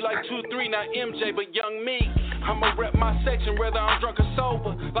 Wanted to be like 2-3, not MJ, but young Meek. I'ma rep my section, whether I'm drunk or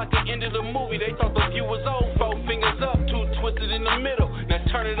sober. Like the end of the movie, they thought the view was over. 4 fingers up, 2 twisted in the middle. Now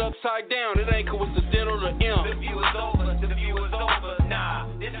turn it upside down, it ain't coincidental to M. The view is over, the view is over. Nah,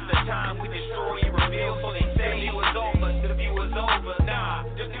 this is the time we destroy and reveal. So they say the view is over, the view is over. Nah,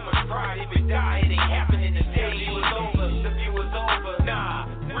 just too much pride, if it die, it ain't happening today. The view is over, the view is over. Nah,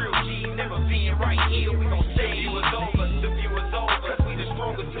 real G never being right here. We gon' say the view is over, the view is over. Cause we the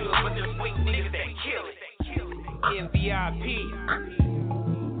strongest too, but there's weak niggas that kill it. MVP,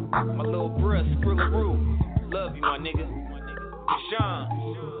 my little bruh, Skrillaroo. Love you, my nigga.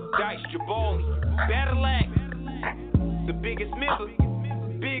 Deshaun, Dice, Jaboli, Battle Axe, the biggest member,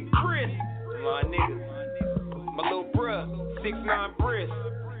 Big Chris, my nigga. My little bruh, 6'9" Brisk.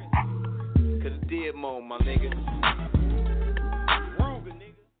 Cause dead mode, my nigga. Ruben,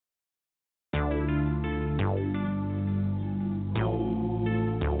 nigga.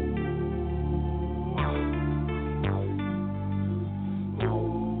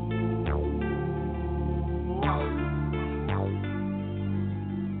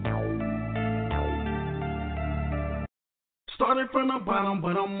 Started from the bottom,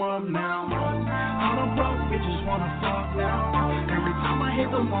 but I'm up now. All the broke bitches wanna fuck now. Every time I hit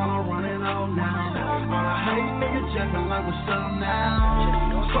the mall, I'm running out now. All I hate niggas checking like what's up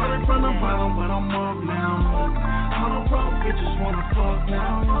now. Started from the bottom, but I'm up now. All the broke bitches wanna fuck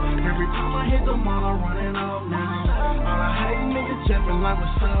now. Every time I hit the mall, I'm running out now. All I hate niggas checking like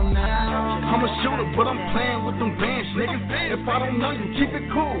what's up now. I'm a shooter, but I'm playing with them bands, nigga. If I don't know you, keep it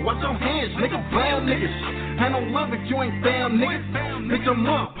cool. Watch your hands, nigga. Blam, niggas. Ain't no love if you ain't fam, nigga. Bitch, I'm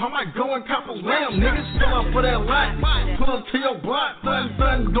up. I might go and cop a lamb, niggas. Pull up for that lot. Pull up to your block.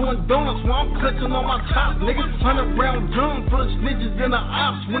 Done doing donuts while I'm clutching on my top, niggas. 100 round drum for the snitches and the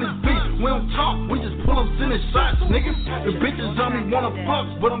ops. When it's beef, we don't talk. We just pull up sending shots, niggas. The bitches on me wanna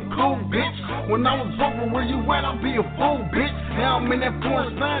fuck, but I'm cool, bitch. When I was over where you at, I'll be a fool, bitch. Now I'm in that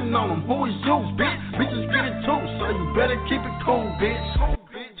foreign standing on them. Who is you, bitch? Bitches get it too, so you better keep it cool, bitch.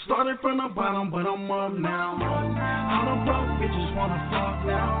 Started from the bottom, but I'm up now. All the broke bitches wanna fuck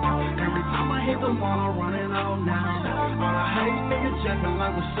now. Every time I hit the mall, I'm running out now. All the hate niggas jacking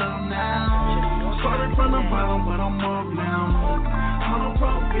like what's up now. Started from the bottom, but I'm up now. All the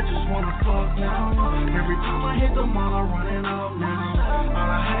broke bitches wanna fuck now. Every time I hit the mall, I'm running out now. All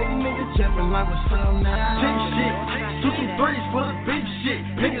the hate niggas jacking like what's up now. Big shit, 2 3s for the big shit.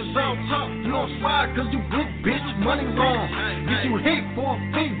 Niggas out top, you don't slide cause you big bitch. Money long, get you hit for a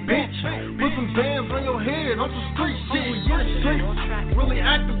big bitch. Put some bands on your head on some street shit. We in the streets, really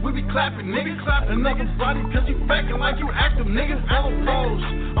active, we be clapping, nigga. Clapping niggas body cause you facking like you active, nigga. Yellow pose,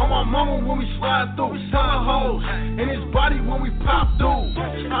 on my mama when we slide through. Hella hoes, in his body when we pop through.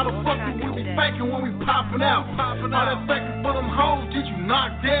 How the fuck do we be faking when we popping out? All that faking for them hoes get you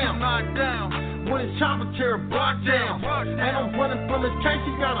knocked down. When it's chopper tear a block down. And I'm running from this case,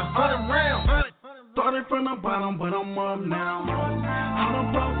 he got 100 rounds. Started from the bottom, but I'm up now. All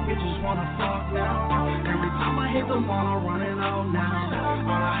the broke bitches wanna fuck now. Every time I hit the mall, I'm running out now.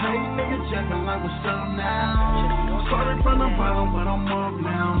 All the hate niggas jacking like what's up now. Started from the bottom, but I'm up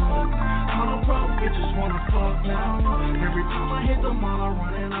now. All the broke bitches wanna fuck now. Every time I hit the mall, I'm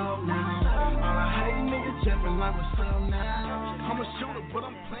running out now. All the hate niggas jacking like what's up now. I'm a shooter, but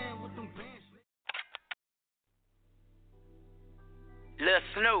I'm playing with them bands. Lil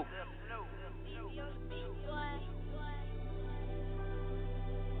Snupe.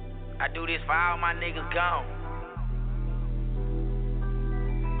 I do this for all my niggas gone.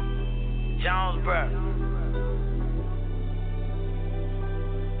 Jonesboro.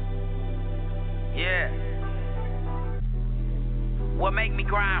 Yeah. What make me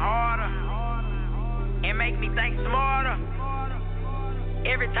grind harder and make me think smarter?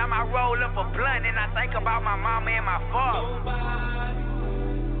 Every time I roll up a blunt and I think about my mama and my father.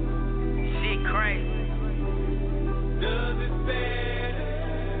 Shit crazy. Does it better?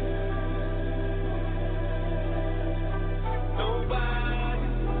 Nobody.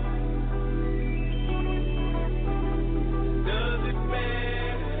 Does it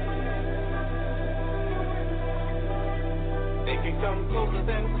matter? They can come closer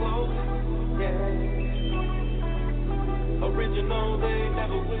than close, yeah. Original, they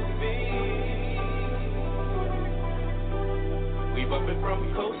never will be. We bumpin'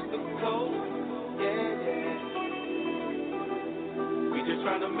 from coast to coast, yeah, yeah. We just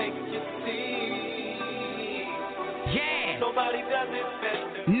tryna make you see. Yeah. Nobody does it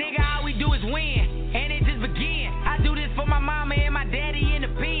better. Nigga, all we do is win, and it just begin. I do this for my mama and my daddy in the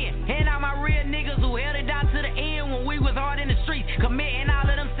pen, and all my real niggas who held it down to the end when we was hard in the streets, committing all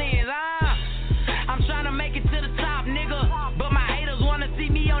of them sins. I'm trying to make it to the top, nigga, but my haters wanna see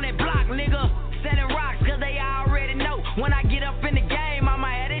me on that block, nigga. Selling rocks, cause they already know when I get up in the game, I'ma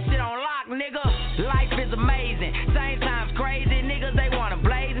have this shit on lock, nigga. Life is amazing, same time's crazy. Niggas, they wanna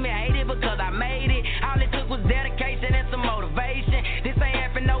blaze me, hate it because I made it. All it took was dedication and some motivation. This ain't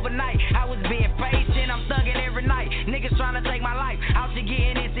happened overnight, I was being patient. I'm thugging every night, niggas trying to take my life. Out here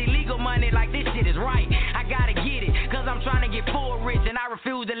getting this illegal money like this shit is right. I gotta get it, cause I'm trying to get full rich, and I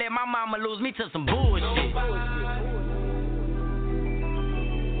refuse to let my mama lose me to some bullshit.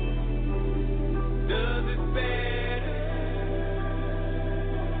 Does it better?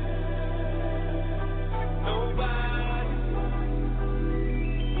 Nobody.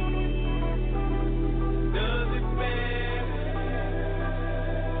 Does it better?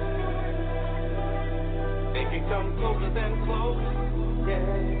 They can come closer than close,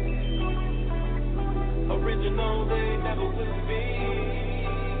 yeah. Original, they never will be.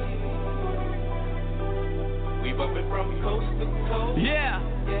 We bumpin' from coast to coast, yeah,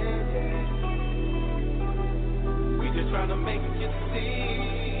 yeah, yeah. Just trying to make you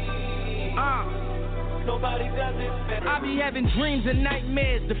see. Nobody does it better. I be having dreams and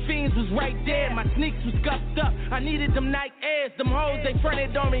nightmares. The fiends was right there. My sneaks was scuffed up. I needed them Nike Airs. Them hoes, they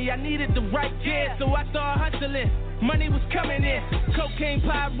fronted on me. I needed the right gear. So I started hustling. Money was coming in. Cocaine,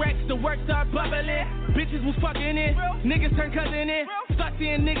 Pyrex, the work started bubbling. Bitches was fucking in. Niggas turned cousin in. Start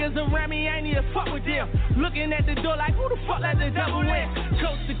seeing niggas around me, I ain't need to fuck with them. Looking at the door like, who the fuck let the devil in?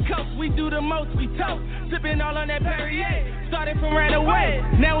 Coast to coast, we do the most, we toast. Sipping all on that Perrier. Started from right away.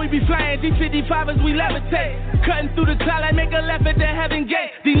 Now we be flying D55 as we levitate. Cutting through the cloud, I make a left at the heaven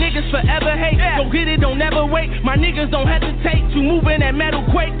gate. These niggas forever hate. Don't get it, don't never wait. My niggas don't hesitate to move in that metal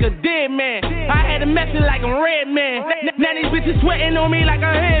quake. A dead man. I had a message like a red man. Now these bitches sweating on me like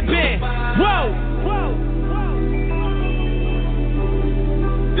a headband. Whoa.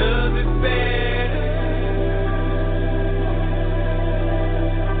 Does it better?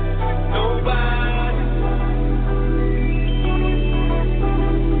 Nobody.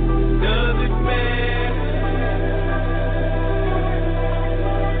 Does it better?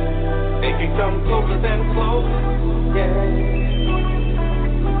 They can come closer than close. Yeah.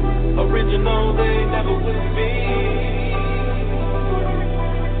 Original, they never will be.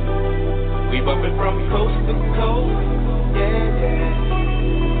 We bumpin' from coast to coast. Yeah, yeah.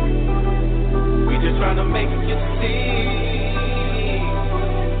 We just tryna make you see.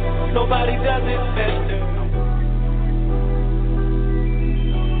 Nobody does it better.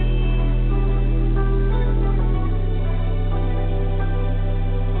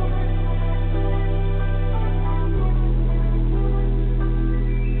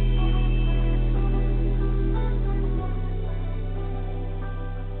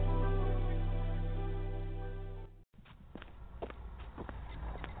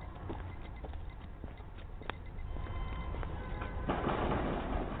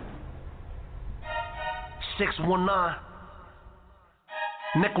 619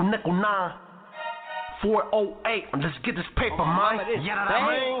 nickel 9 408. Let's get this paper, man. Yeah, that I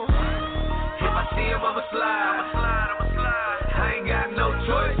mean. If I see him, I'ma slide. I ain't got no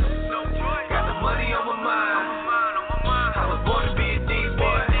choice. Got the money on my mind. I was born to be a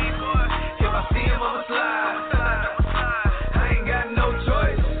D-boy. If I see him, I'ma slide. I ain't got no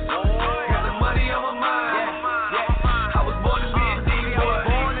choice. Got the money on my mind. I was born to be a D-boy. I was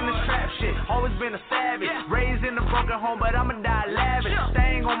born in the trap shit. Always been a savage. Raised in a broken home, but I'ma die lavish.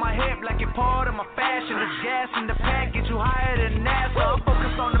 Staying on my hip like it part of my fashion. There's gas in the pack, get you higher than NASA. I'm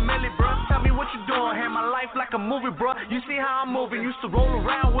focused on the milli, bro. Tell me what you doing. Hand my life like a movie, bro. You see how I'm moving. Used to roll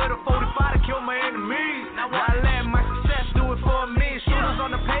around with a 45 to kill my enemies. Now I let my success do it for me. Shooters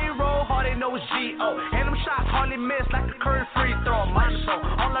on the payroll, all they know is G.O. And them shots hardly miss like a current free throw.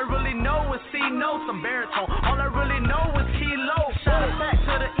 Monotone. All I really know is C notes, I'm baritone. All I really know is kilo. Shout it back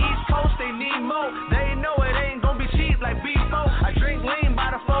to the East Coast, they need more. They know it ain't gonna be cheap like B4. I drink lean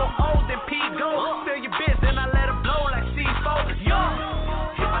by the 4-0, then P go. Fill your bitch, then I let it blow like C4. Yo!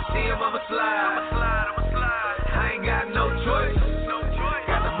 If I see him, I'ma slide. I ain't got no choice.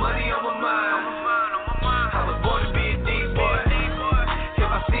 Got the money on my mind. I was born to be a D-boy. If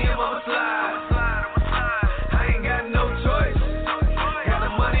I see him, I'ma slide. I ain't got no choice. Got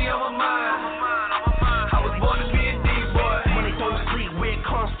the money on my mind. I was born to be a D-boy. Money don't sleep when it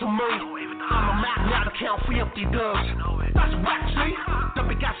comes to me. I'm a Mac now to count for empty dubs. That's whack, see?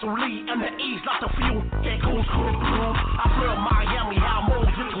 W got some lead in the east, lots of fuel. Can't cool. I feel Miami, how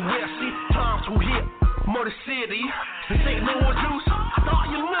moves into West, see? Time to hit Motor City. This ain't no juice. I thought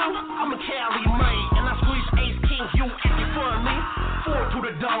you knew. I'm a Cali mate, and I squeeze Ace King. You acting funny. 4 to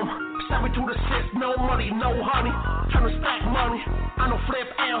the dome, 7 to the 6. No money, no honey. Trying to stack money. I don't flip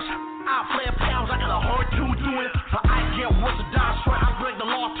L's. I flip pounds. I got a heart to do it. But I get what's a dime straight. I break the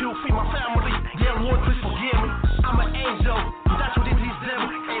law to feed my family. Yeah, Lord, please forgive me. I'm an angel. That's what it is, them.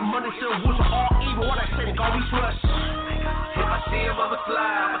 Ain't money still was all evil. What I said, go we trust. If I see him, I'ma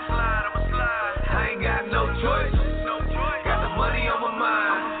slide. I ain't got no choice. Got the money on my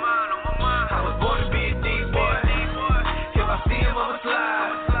mind. I was born to be a D-boy. If I see him, I'ma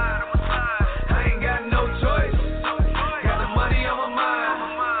slide. I ain't got no choice. Got the money on my mind.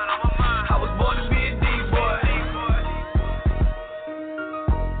 I was born to be a D-boy.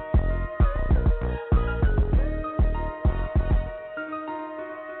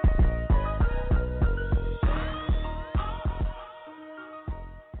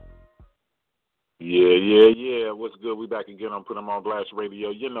 Yeah. What's good? We back again on Put 'em on Blast Radio,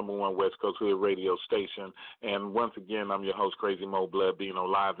 your number one West Coast Hood radio station. And once again, I'm your host, Crazy Mo Blood, being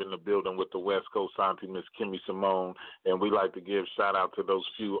on live in the building with the West Coast auntie, Miss Kimmy Simone. And we like to give shout out to those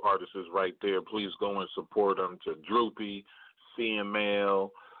few artists right there. Please go and support them to DroopE,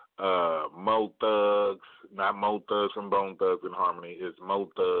 CML, Mo Thugs, not Mo Thugs from Bone Thugs and Harmony. It's Mo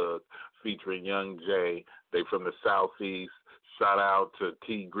Thug featuring Young J. They from the Southeast. Shout out to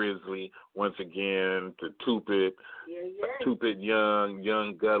T Grizzley, once again, to Tupid, Tupid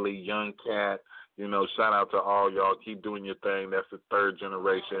Young Gully, Young Cat. You know, shout out to all y'all. Keep doing your thing. That's the third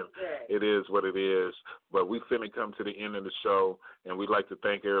generation. It is what it is. But we finna come to the end of the show, and we'd like to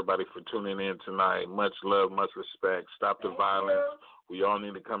thank everybody for tuning in tonight. Much love, much respect. Stop the violence. We all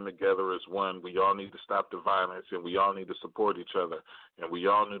need to come together as one. We all need to stop the violence, and we all need to support each other. And we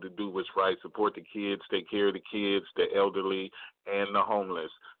all need to do what's right. Support the kids, take care of the kids, the elderly, and the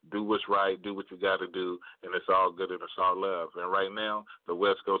homeless. Do what's right. Do what you got to do, and it's all good and it's all love. And right now, the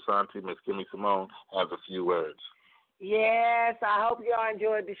West Coast auntie, Miss Kimmy Simone, has a few words. Yes, I hope y'all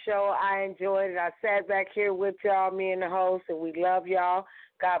enjoyed the show. I enjoyed it. I sat back here with y'all, me and the host, and we love y'all.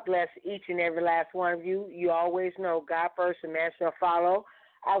 God bless each and every last one of you. You always know God first and man shall follow.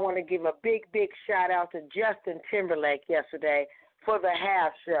 I want to give a big shout out to Justin Timberlake yesterday for the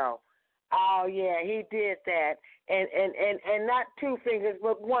half show. Oh yeah, he did that. And not two fingers,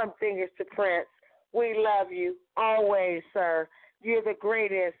 but one finger to Prince we love you always, sir. You're the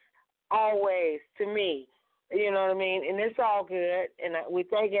greatest always to me. You know what I mean? And it's all good, and we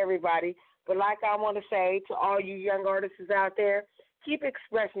thank everybody. But like I want to say to all you young artists out there, keep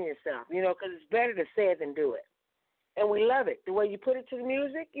expressing yourself, because it's better to say it than do it. And we love it. The way you put it to the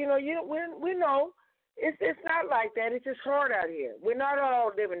music, we know it's not like that. It's just hard out here. We're not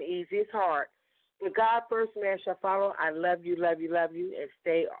all living easy. It's hard. But God first, man shall follow. I love you, love you, love you. And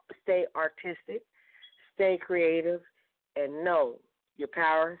stay artistic, stay creative, and know your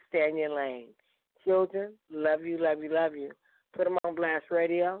power. Stay in your lane. Children, love you, love you, love you. Put them on Blast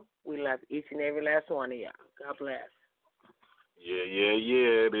Radio. We love each and every last one of y'all. God bless. Yeah.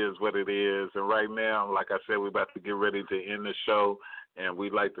 It is what it is. And right now, like I said, we're about to get ready to end the show. And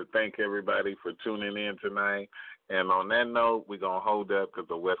we'd like to thank everybody for tuning in tonight. And on that note, we're going to hold up because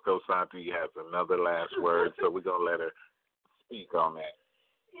the West Coast Auntie has another last word. So we're going to let her speak on that.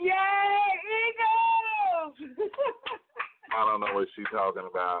 Yay, Eagles! I don't know what she's talking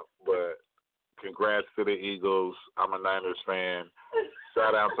about, but congrats to the Eagles. I'm a Niners fan.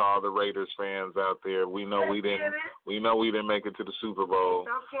 Shout out to all the Raiders fans out there. We know we didn't make it to the Super Bowl,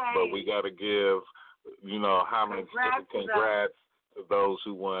 but we got to give, how many congrats to those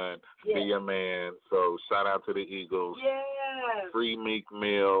who won. Yes. Be a man. So shout out to the Eagles. Yes. Free Meek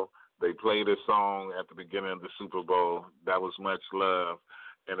Mill. They played a song at the beginning of the Super Bowl. That was much love,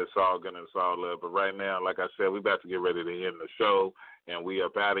 and it's all good and it's all love. But right now, like I said, we're about to get ready to end the show, and we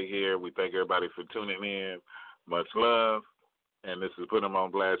up out of here. We thank everybody for tuning in. Much love. And this is Put 'em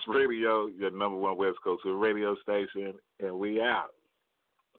on Blast Radio, your #1 West Coast radio station, and we out.